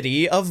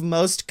parody of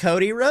most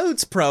Cody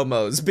Rhodes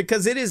promos,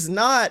 because it is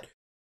not,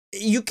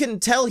 you can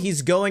tell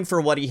he's going for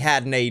what he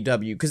had in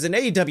AEW, because in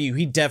AEW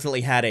he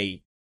definitely had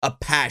a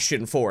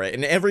passion for it,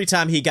 and every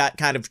time he got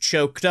kind of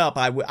choked up,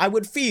 I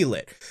would feel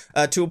it,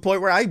 to a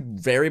point where I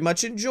very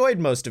much enjoyed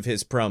most of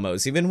his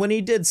promos, even when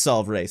he did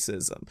solve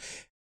racism.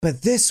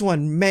 But this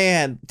one,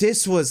 man,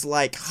 this was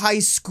like high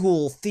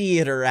school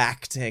theater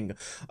acting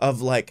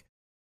of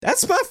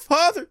that's my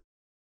father.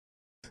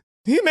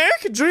 The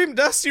American Dream,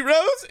 Dusty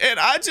Rhodes, and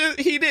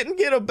he didn't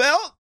get a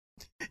belt,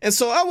 and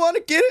so I want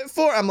to get it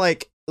for. I'm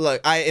like, look,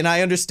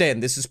 I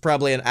understand this is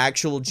probably an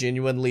actual,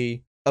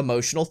 genuinely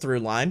emotional through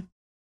line,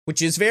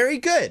 which is very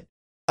good.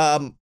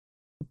 But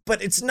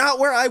it's not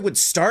where I would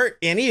start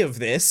any of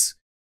this.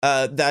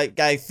 I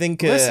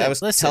think I was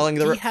telling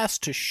he has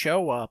to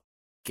show up,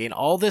 gain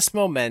all this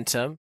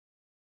momentum,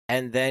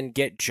 and then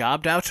get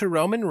jobbed out to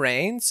Roman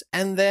Reigns,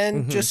 and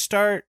then just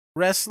start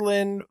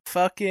wrestling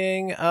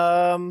fucking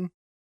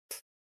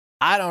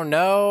I don't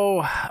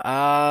know.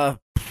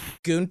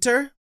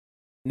 Gunther?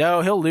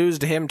 No, he'll lose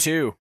to him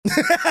too.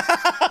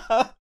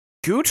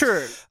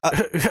 Gunther,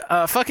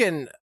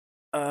 fucking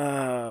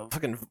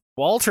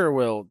Walter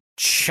will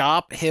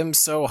chop him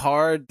so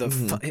hard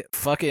the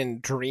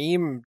fucking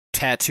dream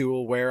tattoo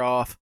will wear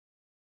off.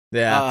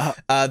 Yeah.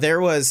 There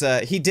was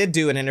he did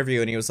do an interview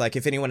and he was like,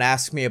 if anyone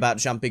asks me about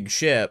jumping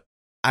ship,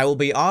 I will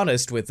be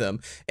honest with them.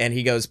 And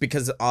he goes,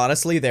 because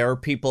honestly, there are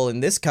people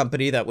in this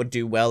company that would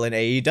do well in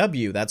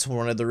AEW. That's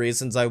one of the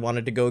reasons I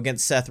wanted to go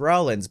against Seth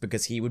Rollins,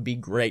 because he would be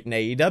great in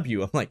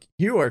AEW. I'm like,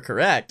 you are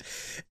correct.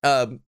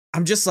 I'm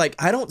just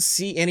like, I don't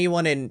see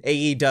anyone in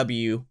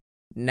AEW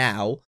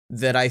now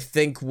that I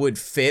think would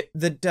fit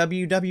the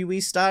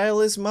WWE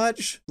style as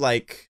much.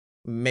 Like,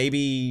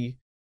 maybe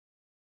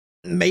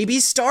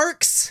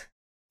Starks?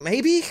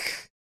 Maybe?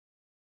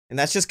 And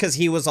that's just because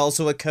he was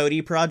also a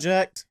Cody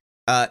project.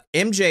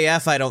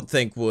 MJF, I don't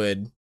think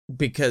would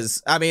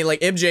because, I mean, like,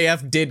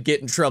 MJF did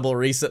get in trouble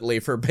recently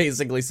for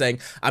basically saying,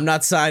 I'm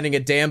not signing a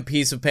damn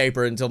piece of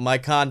paper until my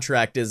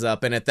contract is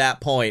up, and at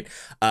that point,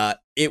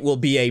 it will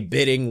be a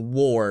bidding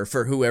war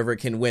for whoever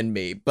can win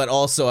me. But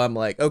also, I'm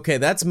like, okay,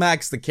 that's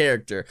Max the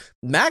character.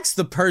 Max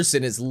the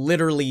person is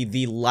literally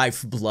the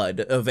lifeblood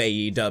of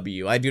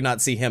AEW. I do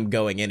not see him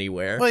going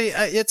anywhere. Well,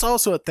 it's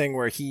also a thing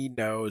where he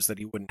knows that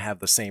he wouldn't have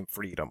the same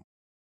freedom.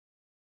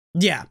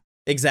 Yeah.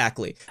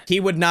 Exactly. He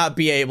would not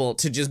be able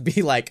to just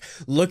be like,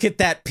 look at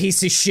that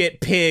piece of shit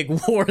pig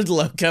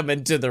Wardlow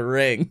coming to the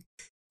ring.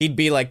 He'd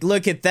be like,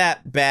 look at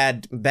that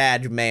bad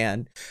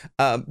man.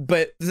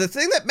 But the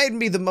thing that made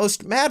me the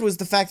most mad was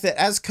the fact that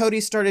as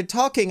Cody started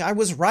talking, I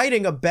was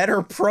writing a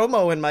better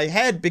promo in my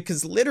head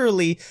because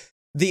literally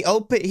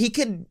he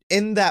could,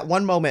 in that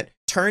one moment,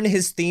 turn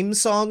his theme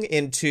song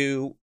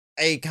into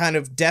a kind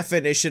of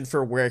definition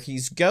for where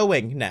he's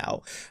going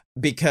now.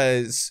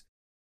 Because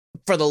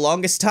for the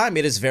longest time,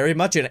 it is very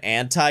much an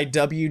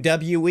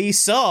anti-WWE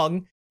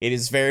song. It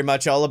is very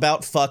much all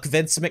about fuck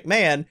Vince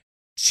McMahon.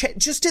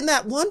 Just in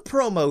that one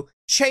promo,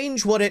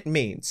 change what it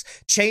means.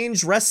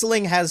 Change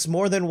wrestling has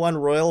more than one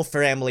royal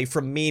family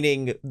from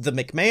meaning the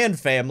McMahon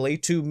family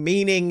to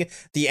meaning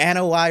the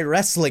Anoa'i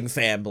wrestling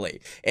family.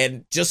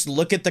 And just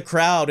look at the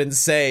crowd and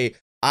say,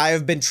 I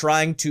have been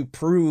trying to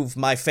prove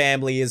my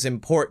family is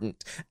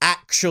important,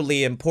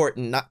 actually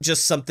important, not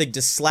just something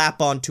to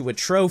slap onto a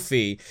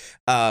trophy.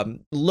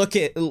 Look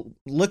at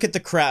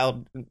the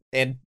crowd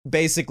and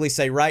basically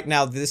say, right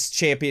now, this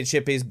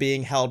championship is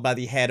being held by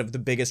the head of the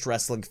biggest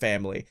wrestling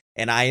family,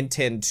 and I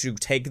intend to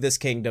take this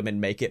kingdom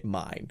and make it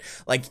mine.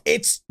 Like,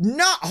 it's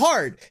not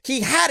hard. He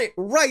had it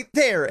right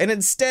there, and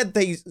instead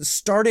they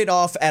started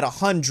off at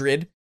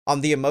 100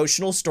 on the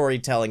emotional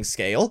storytelling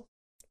scale,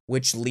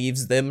 which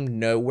leaves them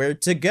nowhere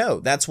to go.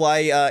 That's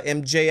why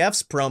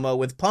MJF's promo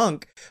with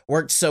Punk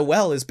worked so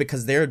well, is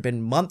because there had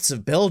been months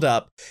of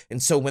buildup.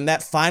 And so when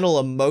that final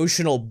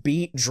emotional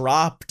beat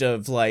dropped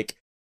of like,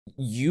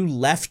 you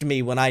left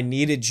me when I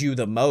needed you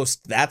the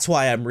most, that's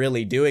why I'm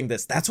really doing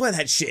this. That's why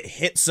that shit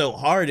hit so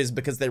hard, is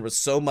because there was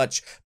so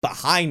much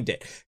behind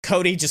it.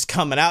 Cody just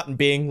coming out and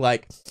being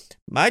like,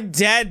 my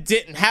dad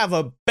didn't have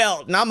a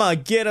belt, and I'm gonna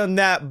get him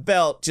that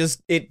belt.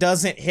 Just, it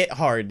doesn't hit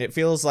hard. It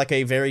feels like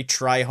a very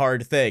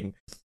try-hard thing.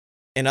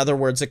 In other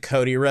words, a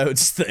Cody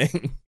Rhodes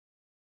thing.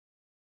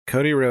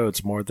 Cody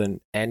Rhodes, more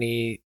than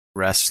any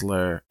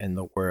wrestler in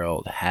the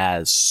world,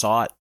 has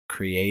sought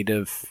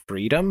creative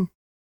freedom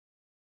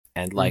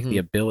and, like, the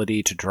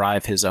ability to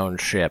drive his own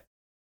ship.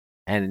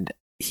 And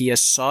he has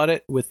sought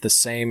it with the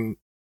same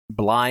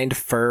blind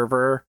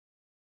fervor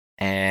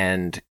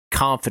and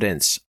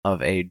confidence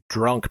of a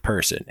drunk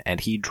person, and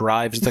he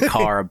drives the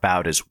car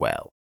about as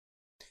well.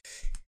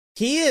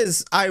 He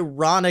is,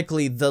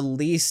 ironically, the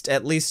least,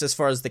 at least as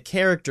far as the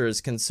character is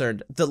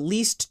concerned, the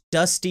least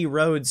Dusty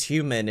Rhodes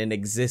human in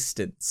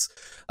existence.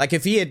 Like,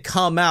 if he had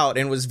come out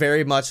and was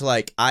very much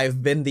like,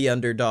 I've been the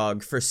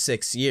underdog for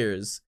 6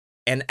 years,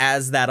 and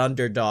as that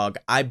underdog,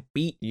 I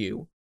beat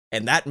you,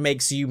 and that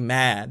makes you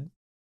mad.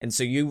 And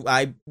so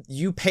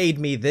you paid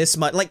me this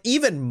much. Like,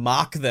 even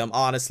mock them,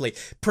 honestly.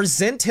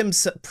 Present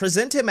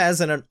him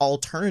as an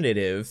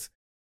alternative.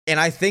 And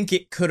I think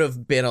it could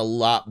have been a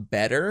lot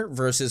better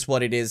versus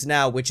what it is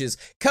now, which is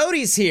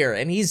Cody's here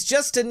and he's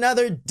just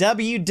another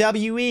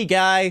WWE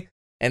guy.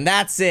 And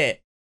that's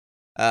it.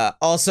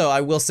 Also,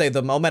 I will say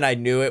the moment I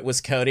knew it was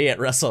Cody at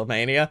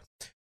WrestleMania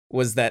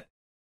was that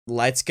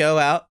lights go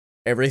out.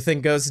 Everything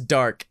goes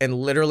dark, and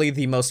literally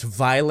the most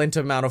violent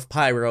amount of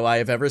pyro I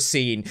have ever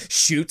seen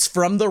shoots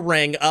from the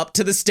ring up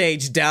to the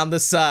stage, down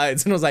the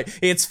sides, and I was like,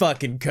 it's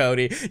fucking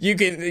Cody. You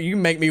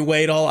can make me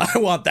wait all I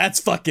want. That's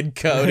fucking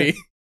Cody.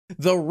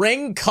 The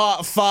ring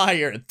caught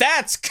fire.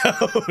 That's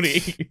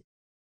Cody.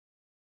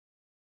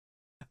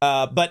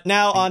 But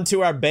now on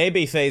to our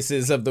baby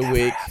faces of the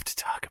week. I have to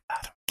talk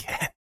about him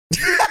again.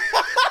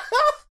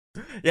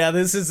 Yeah,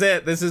 this is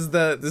it. This is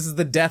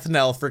the death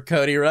knell for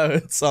Cody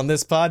Rhodes on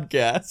this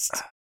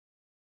podcast.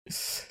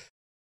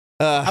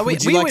 I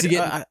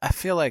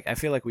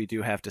feel like we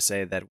do have to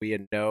say that we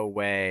in no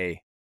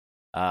way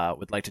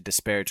would like to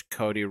disparage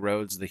Cody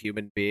Rhodes, the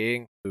human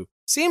being, who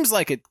seems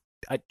like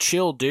a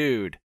chill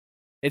dude.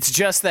 It's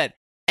just that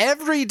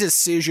every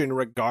decision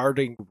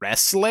regarding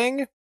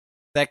wrestling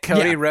that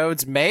Cody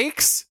Rhodes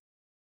makes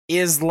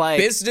is like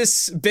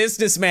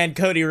businessman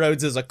Cody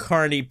Rhodes is a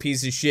carny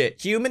piece of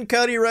shit. Human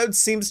Cody Rhodes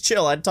seems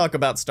chill. I'd talk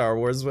about Star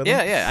Wars with him.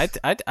 Yeah,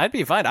 I'd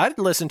be fine. I'd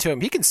listen to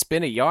him. He can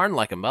spin a yarn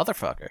like a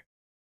motherfucker.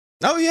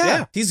 Oh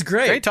yeah. He's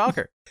great. Great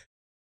talker.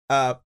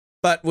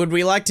 But would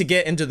we like to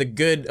get into the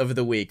good of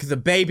the week, the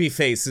baby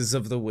faces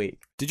of the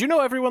week? Did you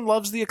know everyone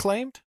loves the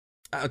Acclaimed?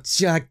 Oh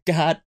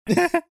God,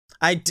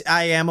 I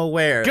am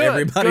aware.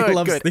 Everybody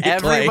loves the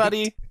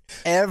Acclaimed.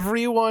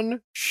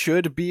 Everyone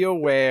should be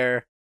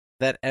aware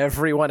that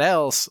everyone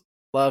else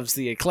loves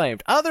the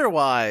Acclaimed.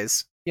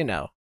 Otherwise,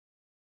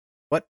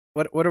 what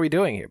are we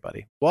doing here,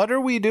 buddy? What are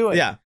we doing?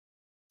 Yeah.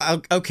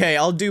 Okay,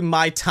 I'll do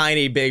my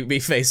tiny baby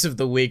face of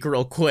the week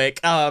real quick.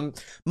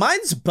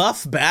 Mine's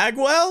Buff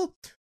Bagwell,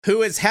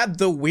 who has had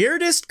the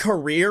weirdest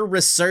career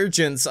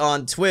resurgence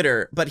on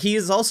Twitter, but he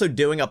is also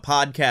doing a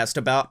podcast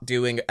about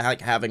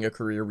having a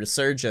career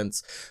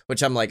resurgence,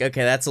 which I'm like,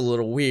 okay, that's a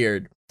little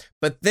weird.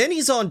 But then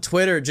he's on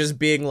Twitter just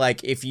being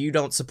like, if you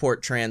don't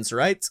support trans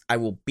rights, I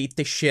will beat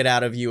the shit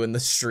out of you in the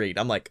street.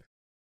 I'm like,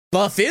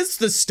 Buff is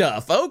the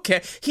stuff.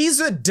 Okay. He's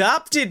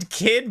adopted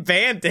Kid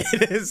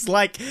Bandit as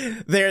like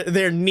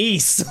their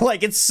niece.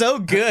 Like, it's so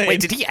good.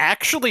 Wait, did he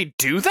actually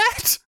do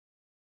that?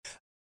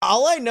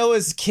 All I know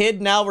is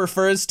Kid now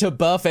refers to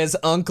Buff as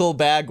Uncle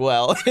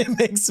Bagwell. It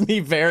makes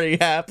me very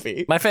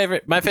happy. My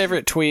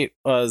favorite tweet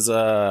was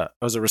a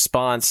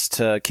response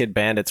to Kid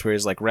Bandits where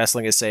he's like,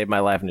 wrestling has saved my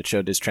life, and it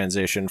showed his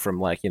transition from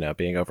like,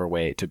 being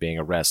overweight to being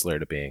a wrestler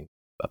to being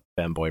a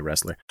femboy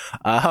wrestler.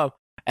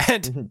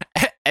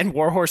 And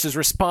Warhorse's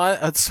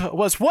response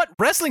was, what?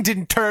 Wrestling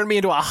didn't turn me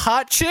into a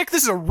hot chick?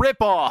 This is a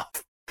ripoff.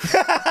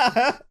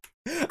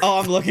 Oh,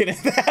 I'm looking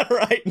at that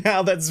right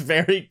now. That's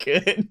very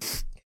good.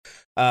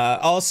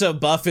 Also,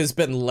 Buff has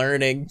been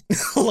learning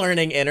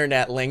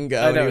internet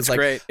lingo. I know, it's like,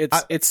 great.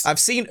 I've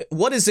seen,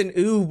 what is an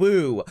ooh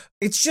woo?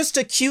 It's just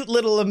a cute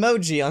little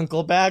emoji,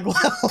 Uncle Bagwell.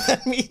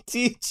 Let me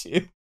teach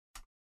you.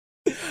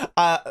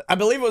 I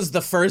believe it was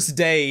the first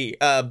day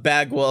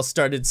Bagwell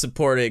started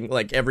supporting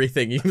like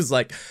everything. He was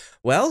like,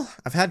 well,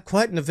 I've had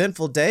quite an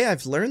eventful day.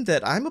 I've learned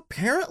that I'm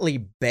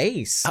apparently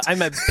based.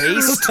 I'm a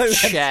based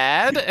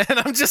Chad, and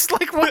I'm just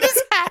like, what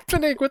is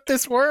happening with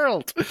this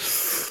world?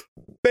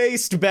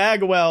 Based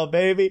Bagwell,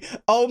 baby.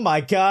 Oh my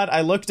god,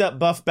 I looked up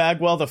Buff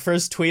Bagwell. The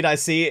first tweet I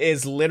see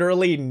is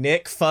literally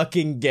Nick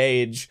fucking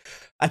Gage.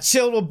 I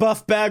chilled with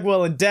Buff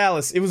Bagwell in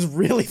Dallas. It was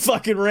really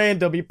fucking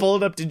random. He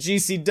pulled up to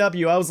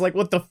GCW. I was like,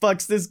 what the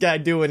fuck's this guy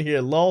doing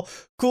here, lol?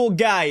 Cool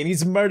guy, and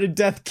he's Murder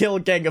Death Kill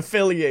Gang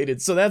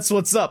affiliated, so that's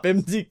what's up.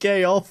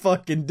 MDK all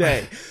fucking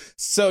day.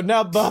 So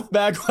now Buff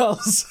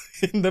Bagwell's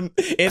in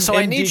so MDK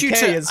I need you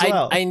to, as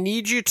well. I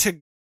need you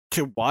to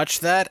watch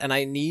that, and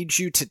I need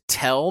you to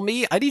tell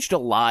me, I need you to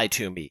lie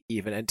to me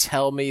even, and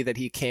tell me that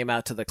he came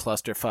out to the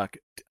clusterfuck,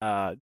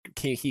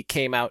 he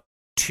came out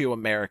to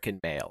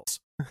American males.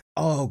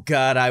 Oh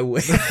god, I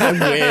wish.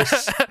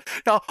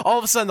 No, all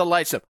of a sudden the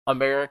lights up.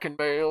 American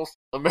males.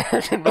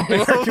 American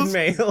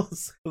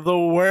males. The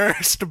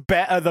worst,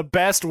 the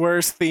best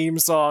worst theme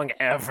song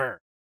ever.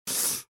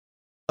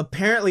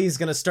 Apparently he's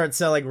gonna start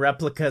selling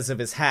replicas of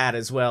his hat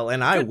as well,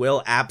 and I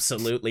will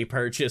absolutely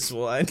purchase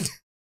one.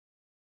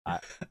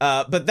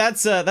 But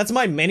that's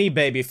my mini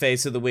baby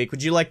face of the week.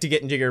 Would you like to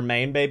get into your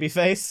main baby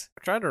face?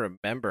 I'm trying to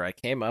remember. I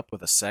came up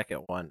with a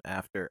second one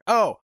after.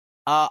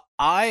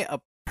 I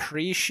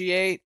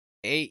appreciate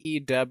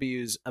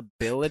AEW's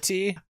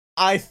ability.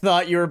 I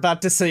thought you were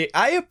about to say,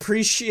 I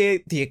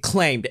appreciate the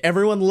Acclaimed.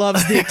 Everyone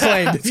loves the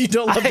Acclaimed. If you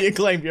don't love the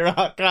Acclaimed, you're a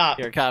hot cop.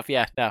 You're a cop,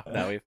 yeah.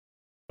 No.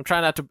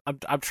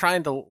 I'm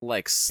trying to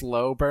like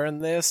slow burn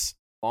this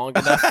long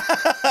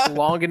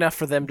enough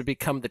for them to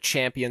become the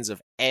champions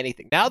of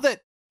anything. Now that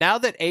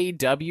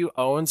AEW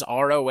owns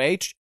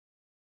ROH,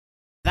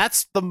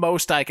 that's the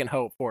most I can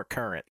hope for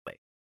currently.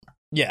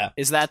 Yeah.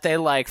 Is that they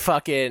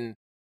fucking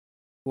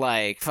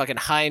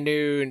High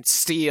Noon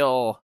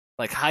steal,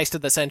 like Heist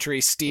of the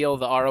Century steal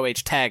the ROH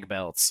tag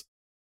belts.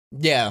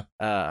 Yeah.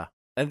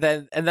 And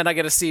then I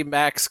get to see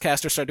Max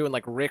Caster start doing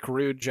like Rick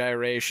Rude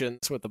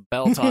gyrations with the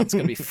belt on. It's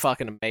gonna be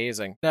fucking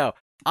amazing. No,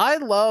 I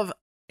love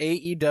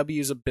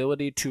AEW's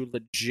ability to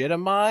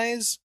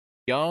legitimize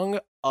young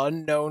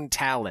unknown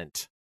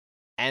talent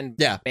and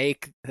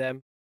make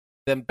them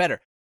better.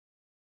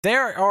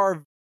 There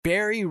are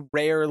very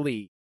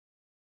rarely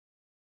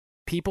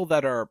people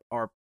that are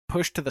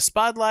pushed to the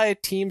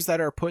spotlight, teams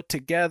that are put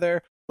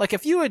together. Like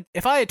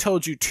if I had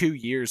told you 2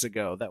 years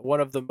ago that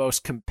one of the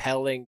most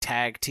compelling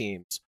tag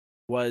teams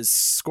was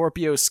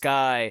Scorpio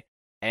Sky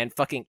and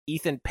fucking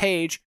Ethan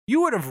Page,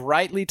 you would have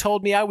rightly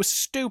told me I was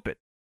stupid.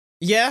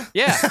 Yeah.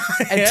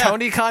 And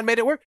Tony Khan made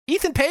it work.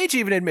 Ethan Page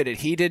even admitted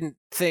he didn't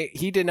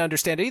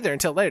understand it either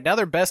until later. Now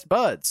they're best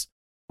buds.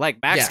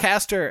 Like Max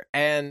Caster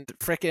and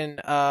frickin'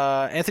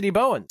 Anthony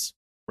Bowens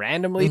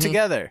randomly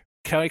together.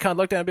 Tony Khan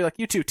looked at him and be like,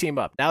 you two team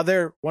up. Now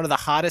they're one of the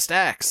hottest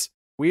acts.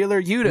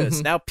 Wheeler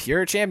Yuta's now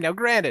pure champ. Now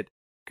granted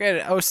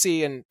OC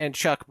and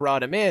Chuck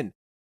brought him in,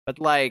 but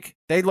like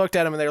they looked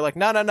at him and they were like,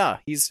 no.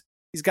 He's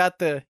got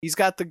the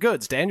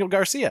goods. Daniel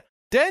Garcia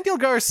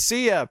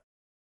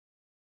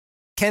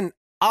can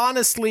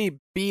honestly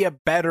be a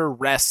better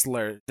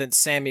wrestler than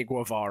Sammy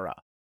Guevara.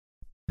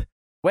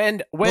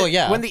 When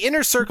the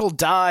Inner Circle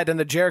died and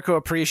the Jericho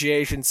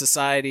Appreciation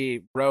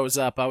Society rose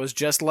up, I was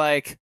just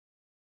like,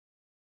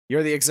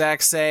 you're the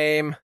exact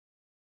same.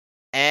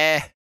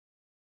 The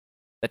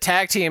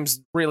tag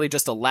team's really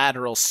just a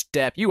lateral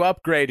step. You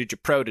upgraded your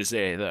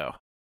protege, though.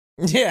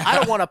 Yeah. I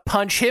don't want to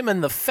punch him in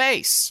the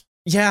face.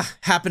 Yeah,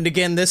 happened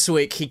again this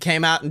week. He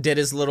came out and did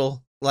his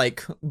little,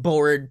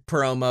 board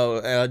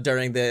promo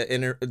during the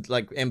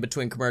in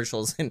between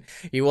commercials, and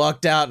he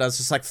walked out, and I was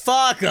just like,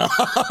 fuck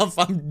off,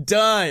 I'm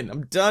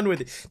done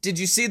with it. Did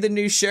you see the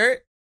new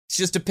shirt? It's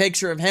just a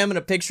picture of him and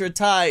a picture of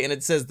Ty, and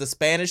it says the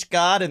Spanish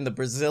God and the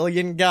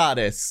Brazilian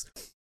Goddess.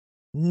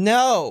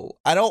 No,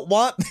 I don't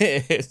want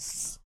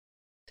this.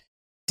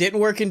 Didn't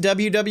work in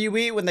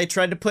WWE when they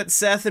tried to put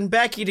Seth and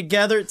Becky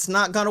together. It's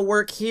not gonna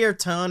work here,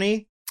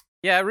 Tony.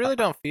 Yeah, I really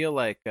don't feel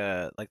like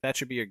that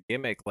should be your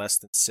gimmick less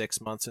than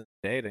 6 months into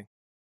dating.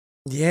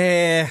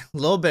 Yeah, a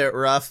little bit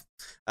rough.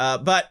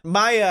 But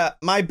my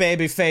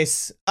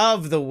babyface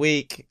of the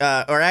week,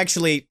 or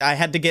actually, I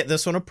had to get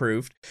this one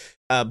approved.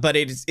 But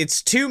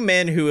it's two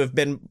men who have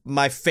been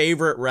my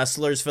favorite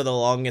wrestlers for the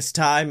longest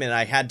time, and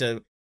I had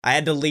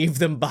to leave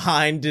them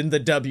behind in the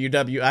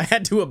WWE. I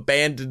had to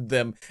abandon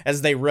them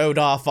as they rode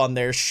off on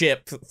their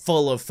ship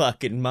full of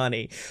fucking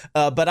money.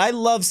 But I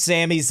love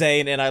Sami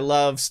Zayn and I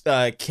love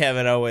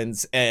Kevin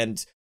Owens,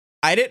 and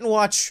I didn't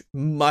watch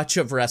much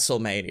of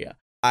WrestleMania.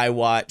 I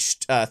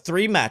watched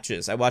 3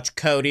 matches. I watched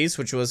Cody's,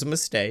 which was a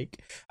mistake,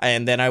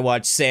 and then I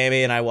watched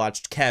Sammy and I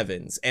watched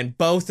Kevin's, and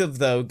both of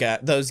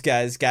those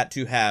guys got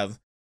to have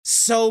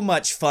so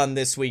much fun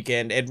this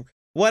weekend. And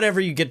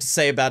whatever you get to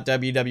say about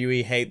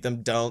WWE, hate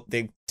them, don't.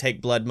 They take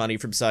blood money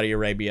from Saudi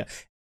Arabia.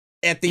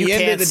 At the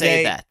end of the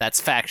day,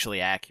 that's factually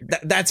accurate.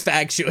 That's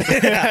factual.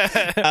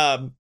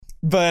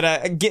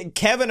 But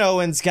Kevin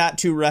Owens got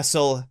to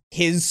wrestle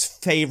his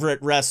favorite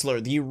wrestler.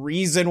 The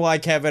reason why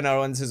Kevin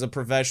Owens is a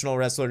professional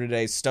wrestler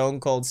today, Stone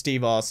Cold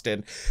Steve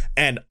Austin,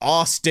 and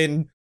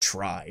Austin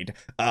tried.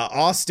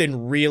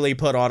 Austin really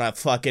put on a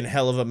fucking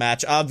hell of a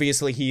match.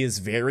 Obviously, he is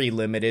very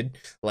limited,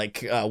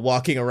 like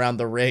walking around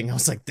the ring. I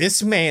was like,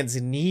 this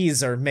man's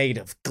knees are made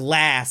of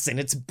glass and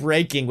it's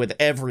breaking with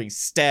every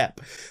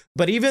step.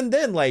 But even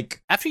then,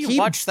 like... After you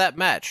watched that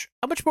match,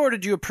 how much more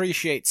did you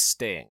appreciate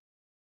Sting?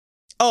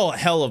 Oh, a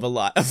hell of a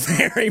lot.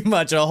 Very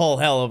much a whole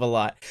hell of a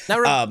lot.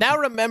 Now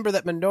remember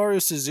that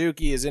Minoru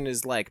Suzuki is in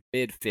his, like,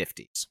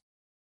 mid-50s.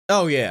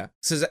 Oh, yeah.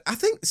 So I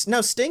think, no,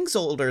 Sting's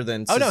older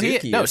than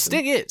Suzuki.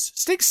 Sting is.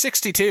 Sting's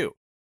 62.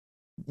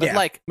 But, yeah.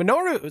 like,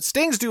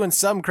 Sting's doing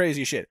some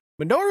crazy shit.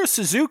 Minoru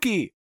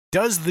Suzuki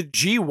does the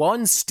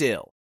G1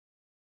 still.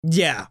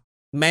 Yeah.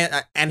 Man,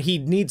 and he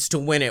needs to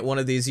win it one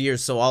of these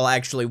years, so I'll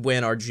actually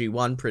win our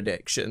G1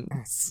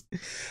 predictions.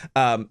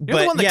 You're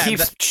the one that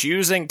keeps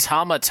choosing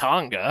Tama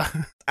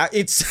Tonga.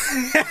 It's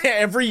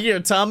every year,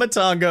 Tama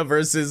Tonga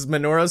versus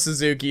Minoru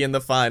Suzuki in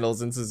the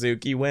finals, and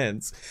Suzuki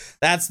wins.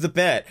 That's the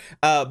bet.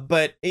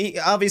 But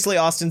obviously,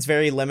 Austin's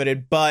very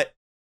limited, but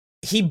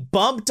he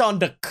bumped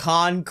onto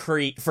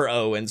concrete for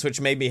Owens, which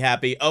made me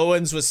happy.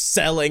 Owens was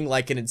selling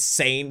like an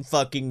insane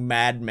fucking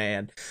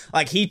madman.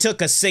 Like, he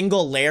took a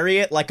single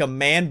lariat, like a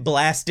man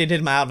blasted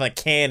him out of a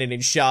cannon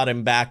and shot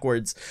him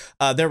backwards.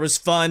 There was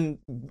fun,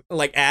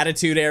 like,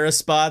 Attitude Era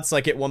spots.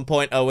 Like, at one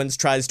point, Owens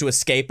tries to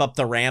escape up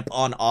the ramp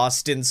on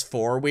Austin's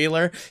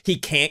four-wheeler. He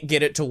can't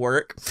get it to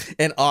work,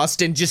 and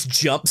Austin just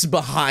jumps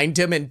behind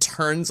him and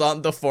turns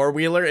on the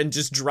four-wheeler and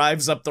just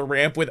drives up the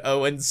ramp with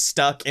Owens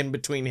stuck in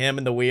between him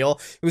and the wheel.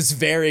 It was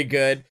very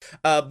good.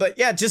 But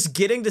yeah, just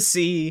getting to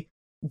see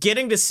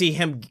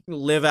him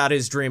live out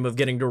his dream of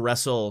getting to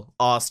wrestle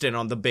Austin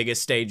on the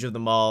biggest stage of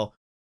them all,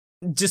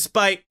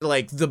 despite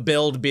like the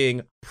build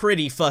being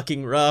pretty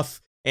fucking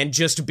rough and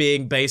just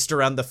being based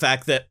around the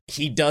fact that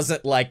he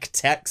doesn't like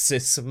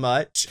Texas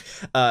much,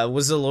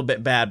 was a little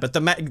bit bad. But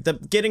the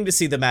getting to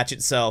see the match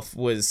itself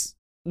was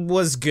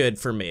good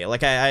for me.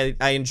 Like, I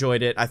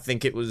enjoyed it. I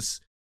think it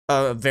was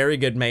a very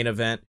good main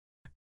event.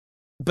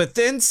 But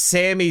then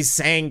Sami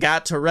Zayn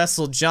got to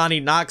wrestle Johnny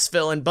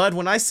Knoxville, and Bud,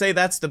 when I say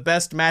that's the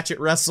best match at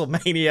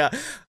WrestleMania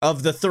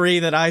of the 3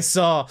 that I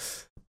saw,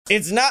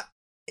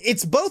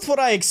 it's both what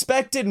I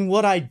expected and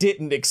what I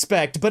didn't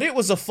expect, but it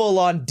was a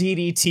full-on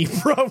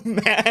DDT Pro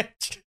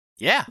match.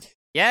 Yeah.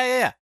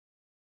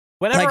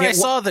 Whenever I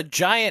saw the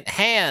giant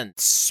hand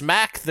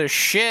smack the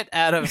shit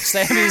out of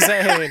Sami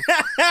Zayn,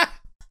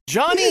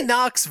 Johnny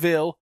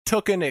Knoxville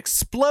took an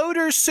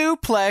exploder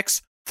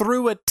suplex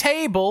through a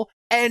table,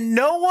 and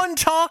no one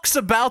talks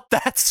about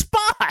that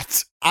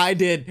spot. I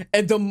did.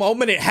 And the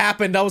moment it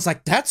happened, I was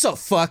like, that's a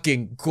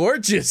fucking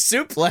gorgeous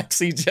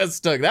suplex he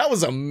just took. That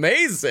was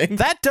amazing.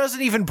 That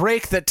doesn't even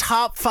break the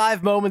top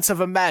 5 moments of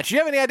a match. You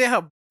have any idea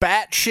how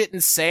batshit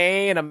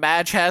insane a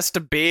match has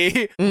to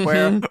be?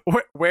 Mm-hmm.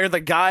 Where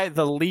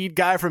the lead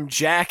guy from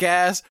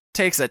Jackass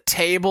takes a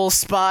table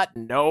spot,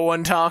 no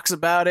one talks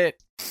about it.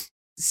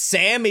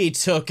 Sammy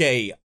took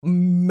a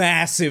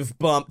massive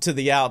bump to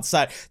the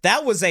outside.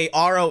 That was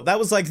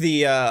like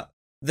the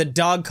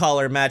dog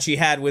collar match he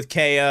had with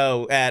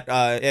KO at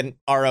in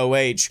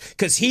ROH,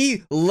 because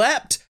he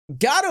leapt,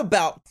 got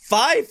about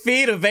 5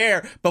 feet of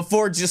air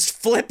before just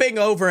flipping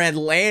over and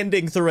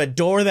landing through a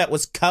door that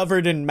was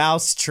covered in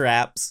mouse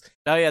traps.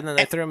 Oh yeah, and then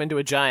they threw him into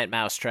a giant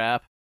mouse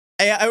trap.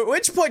 At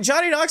which point,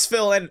 Johnny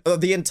Knoxville and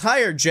the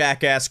entire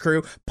Jackass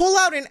crew pull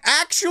out an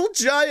actual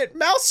giant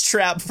mouse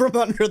trap from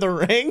under the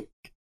ring,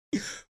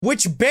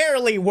 which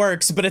barely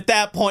works, but at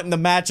that point in the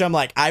match, I'm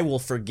like, I will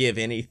forgive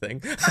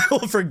anything. I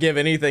will forgive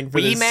anything for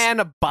this.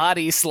 Wee-Man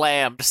body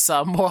slammed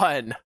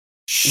someone.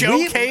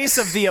 Showcase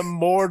of the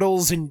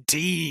immortals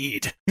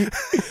indeed.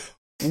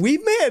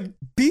 Wee-Man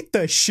beat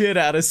the shit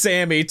out of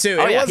Sammy, too.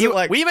 Oh,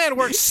 yeah. Wee-Man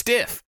works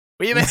stiff.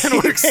 Wee-Man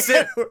works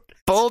stiff.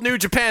 Full New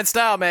Japan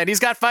style, man.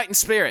 He's got fighting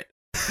spirit.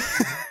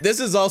 This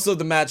is also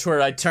the match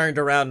where I turned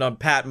around on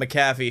Pat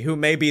McAfee, who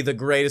may be the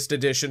greatest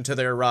addition to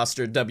their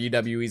roster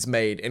WWE's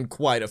made in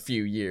quite a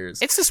few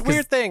years. It's this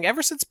weird thing.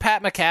 Ever since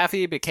Pat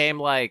McAfee became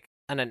like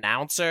an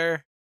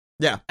announcer,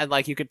 yeah, and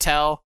like you could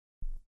tell,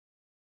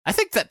 I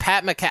think that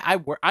Pat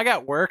McAfee, I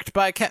got worked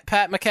by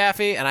Pat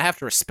McAfee, and I have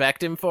to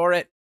respect him for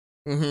it.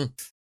 Mm-hmm.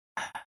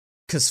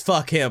 Because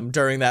fuck him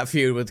during that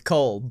feud with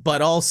Cole,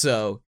 but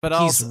also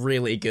he's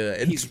really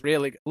good. He's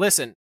really good.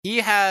 Listen,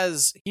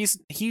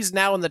 he's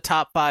now in the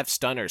top 5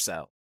 stunner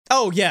cell.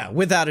 Oh yeah,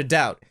 without a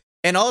doubt.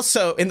 And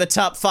also in the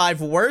top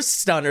 5 worst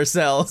stunner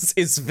cells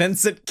is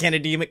Vincent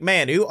Kennedy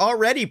McMahon, who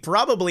already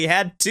probably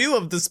had 2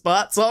 of the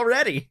spots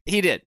already. He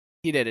did.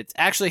 It's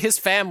actually his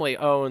family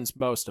owns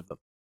most of them.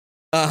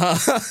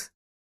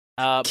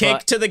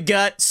 Kick to the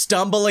gut,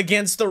 stumble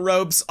against the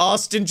ropes.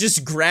 Austin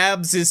just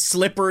grabs his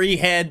slippery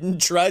head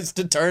and tries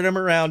to turn him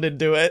around and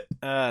do it.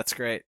 That's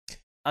great.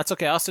 That's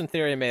okay. Austin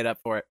Theory made up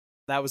for it.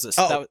 That was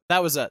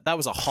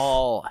a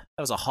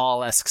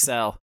Hall-esque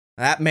cell.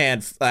 That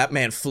man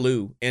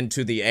flew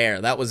into the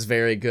air. That was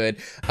very good.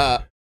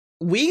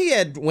 We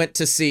had went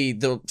to see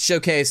the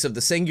showcase of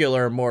the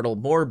singular immortal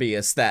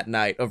Morbius that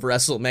night of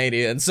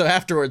WrestleMania, and so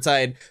afterwards I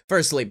had,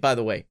 firstly, by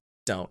the way,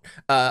 don't.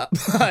 But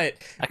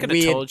I could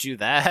have told you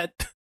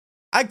that.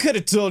 I could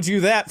have told you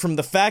that from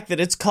the fact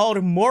that it's called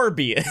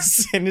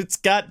Morbius and it's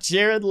got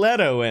Jared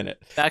Leto in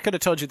it. I could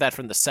have told you that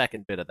from the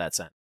second bit of that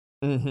sentence.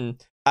 Mm-hmm.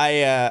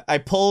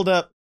 I pulled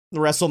up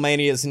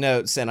WrestleMania's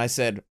notes and I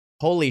said,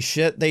 "Holy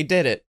shit, they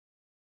did it!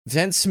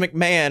 Vince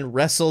McMahon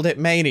wrestled at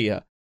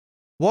Mania.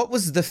 What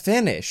was the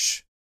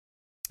finish?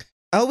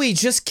 Oh, he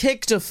just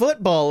kicked a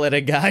football at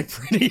a guy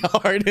pretty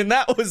hard, and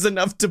that was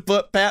enough to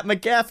put Pat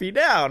McAfee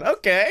down.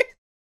 Okay."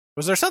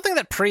 Was there something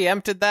that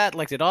preempted that?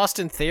 Like, did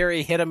Austin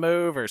Theory hit a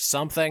move or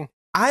something?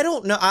 I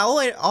don't know.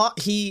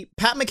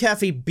 Pat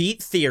McAfee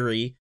beat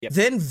Theory. Yep.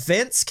 Then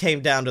Vince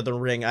came down to the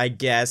ring, I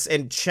guess,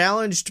 and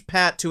challenged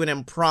Pat to an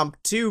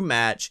impromptu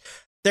match.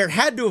 There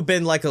had to have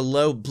been like a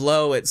low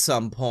blow at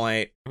some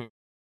point. Mm-hmm.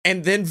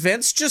 And then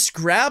Vince just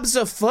grabs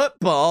a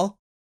football,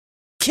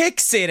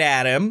 kicks it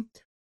at him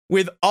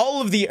with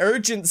all of the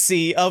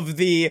urgency of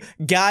the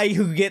guy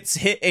who gets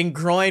hit in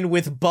groin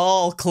with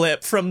ball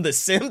clip from The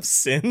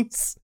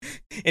Simpsons.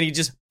 And he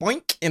just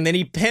boink, and then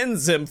he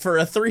pins him for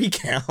a 3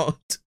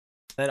 count.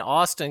 Then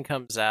Austin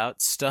comes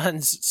out,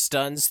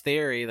 stuns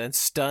Theory, then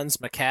stuns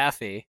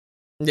McAfee.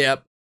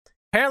 Yep.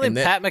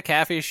 Apparently Pat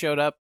McAfee showed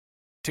up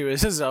to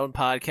his own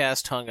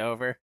podcast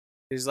hungover.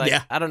 He's like,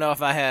 yeah. I don't know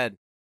if I had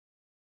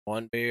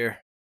 1 beer.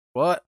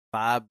 What?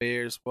 5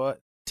 beers?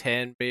 What?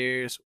 10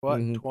 beers? What?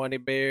 20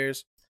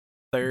 beers?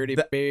 30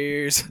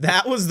 beers.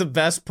 That was the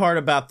best part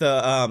about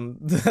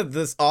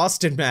this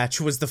Austin match,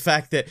 was the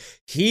fact that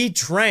he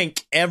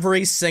drank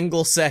every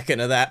single second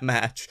of that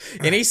match.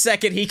 Any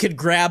second he could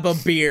grab a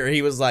beer,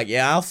 he was like,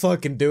 yeah, I'll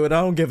fucking do it. I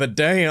don't give a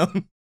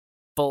damn.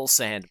 Full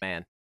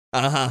Sandman.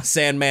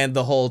 Sandman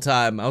the whole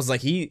time. I was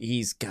like,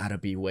 he's gotta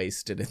be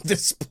wasted at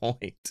this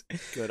point.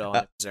 Good on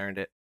him. He's earned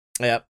it.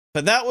 Yep.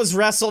 But that was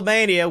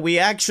WrestleMania. We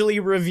actually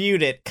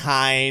reviewed it,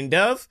 kind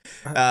of.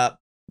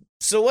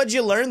 So what'd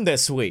you learn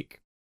this week?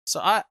 So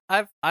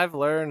I've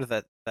learned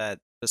that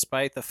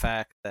despite the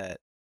fact that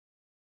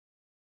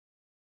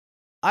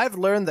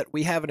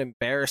we have an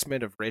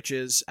embarrassment of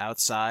riches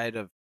outside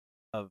of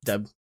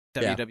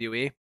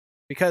WWE,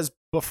 because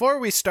before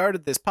we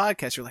started this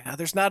podcast, you're like, oh,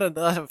 there's not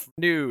enough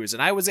news,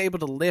 and I was able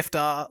to list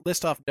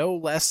off no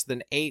less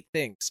than 8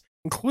 things,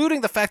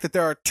 including the fact that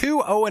there are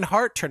 2 Owen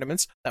Hart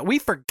tournaments that we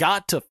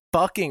forgot to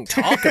fucking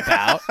talk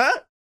about.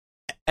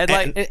 And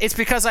like, it's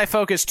because I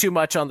focused too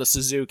much on the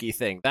Suzuki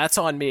thing. That's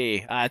on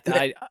me. I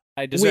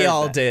deserve We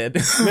all that. did.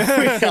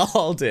 We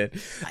all did.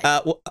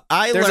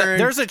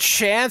 There's a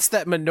chance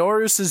that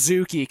Minoru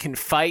Suzuki can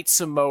fight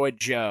Samoa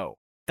Joe.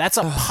 That's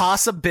a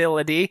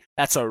possibility.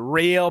 That's a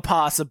real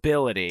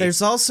possibility.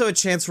 There's also a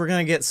chance we're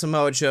gonna get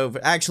Samoa Joe.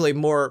 Actually,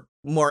 more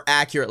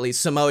accurately,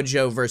 Samoa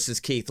Joe versus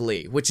Keith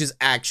Lee, which is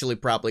actually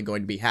probably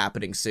going to be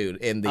happening soon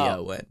in the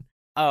Owen.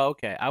 Oh,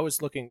 okay. I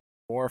was looking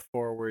more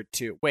forward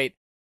to. Wait,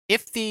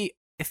 if the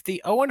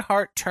Owen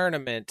Hart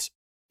tournament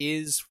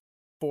is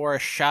for a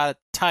shot at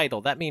the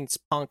title, that means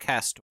Punk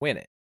has to win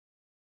it.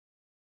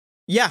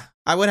 Yeah,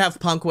 I would have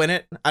Punk win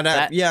it.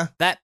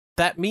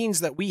 That means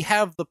that we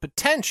have the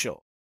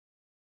potential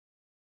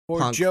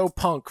for Joe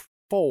Punk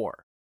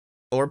 4.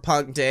 Or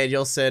Punk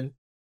Danielson.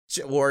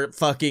 Or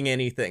fucking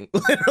anything.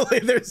 Literally,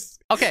 there's...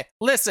 Okay,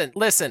 listen.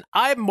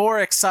 I'm more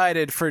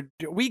excited for...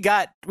 We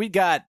got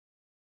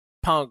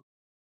Punk,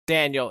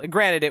 Daniel. And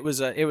granted, it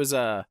was a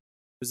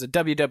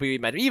WWE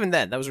match. Even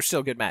then, those were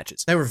still good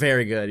matches. They were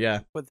very good, yeah.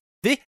 But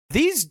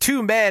these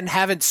 2 men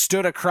haven't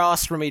stood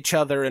across from each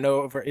other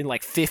in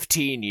like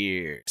 15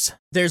 years.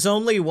 There's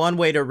only one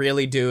way to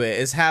really do it,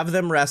 is have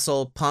them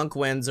wrestle, Punk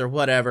wins or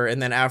whatever,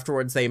 and then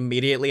afterwards they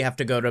immediately have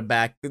to go to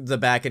the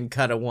back and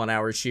cut a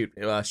 1-hour shoot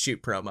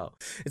promo.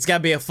 It's got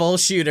to be a full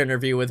shoot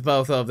interview with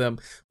both of them,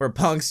 where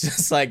Punk's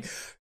just like,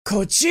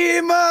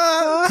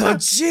 Kojima,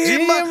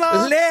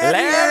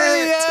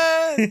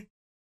 Lariat.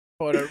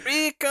 Puerto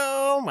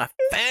Rico, my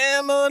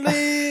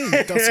family.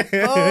 Go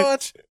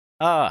support.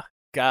 Oh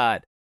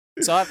God.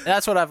 So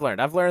that's what I've learned.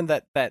 I've learned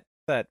that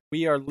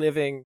we are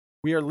living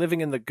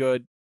in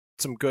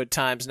some good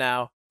times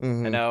now.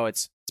 Mhm. I know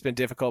it's been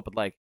difficult, but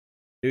like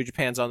New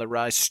Japan's on the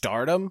rise.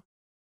 Stardom.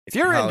 If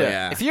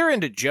you're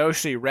into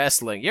Joshi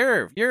wrestling,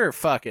 you're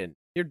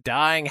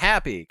dying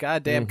happy.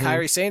 Goddamn,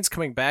 Kairi Sane's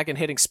coming back and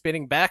hitting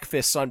spinning back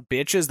fists on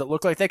bitches that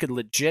look like they could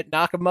legit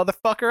knock a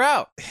motherfucker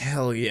out.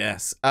 Hell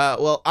yes.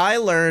 Well, I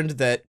learned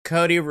that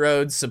Cody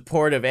Rhodes'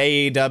 support of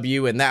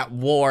AEW in that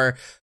war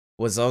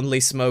was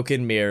only smoke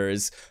and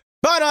mirrors.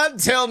 But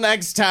until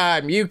next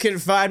time, you can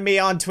find me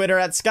on Twitter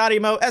at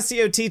ScottyMo,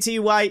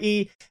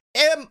 ScottyMo,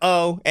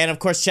 and of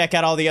course check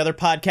out all the other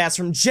podcasts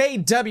from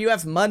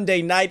JWF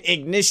Monday Night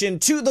Ignition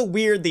to The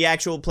Weird, the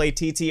actual play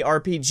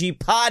TTRPG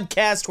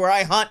podcast where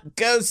I hunt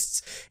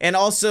ghosts and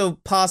also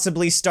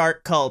possibly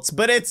start cults,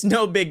 but it's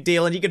no big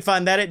deal, and you can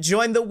find that at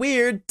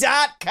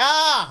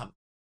jointheweird.com.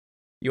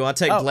 You want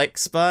to take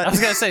Blake's spot? I was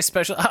going to say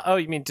special. Oh,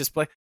 you mean just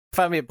Blake?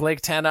 Find me at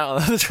Blake Tana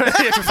on the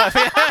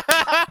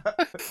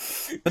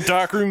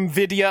Darkroom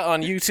video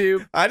on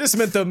YouTube. I just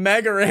meant the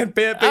Mega Rant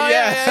bit, but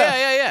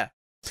yeah.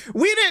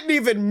 We didn't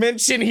even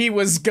mention he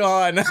was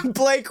gone.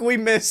 Blake, we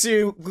miss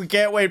you. We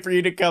can't wait for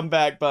you to come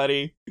back,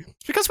 buddy.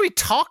 It's because we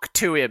talk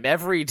to him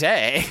every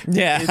day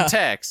in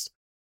text.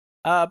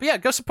 But yeah,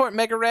 go support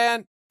Mega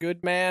Ran.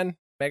 Good man.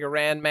 Mega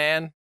Ran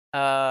man.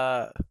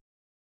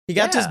 He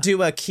got to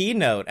do a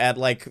keynote at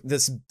like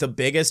the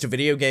biggest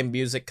video game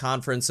music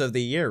conference of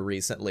the year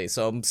recently,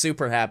 so I'm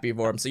super happy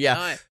for him. So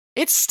yeah.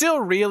 It's still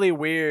really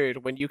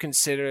weird when you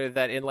consider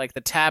that in like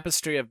the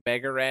tapestry of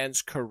Mega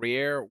Ran's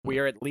career,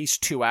 we're at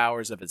least 2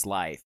 hours of his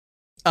life.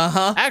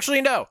 Uh-huh.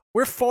 Actually, no,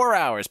 we're 4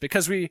 hours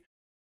because we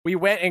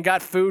went and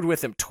got food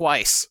with him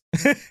twice.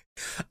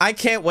 I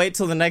can't wait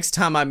till the next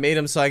time I meet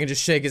him so I can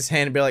just shake his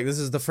hand and be like, this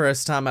is the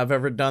first time I've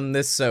ever done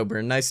this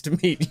sober. Nice to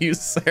meet you,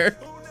 sir.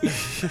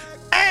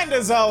 And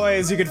as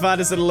always, you can find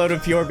us at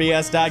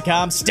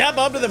loadofpurebs.com. Step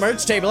up to the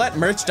merch table at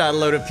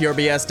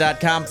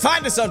merch.loadofpurebs.com.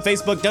 Find us on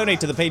Facebook, donate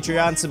to the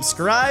Patreon,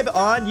 subscribe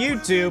on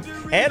YouTube,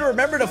 and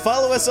remember to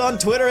follow us on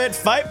Twitter at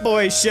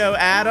FightBoyShow,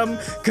 Adam,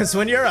 because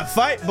when you're a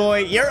fight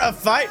boy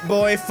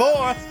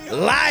for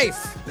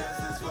life.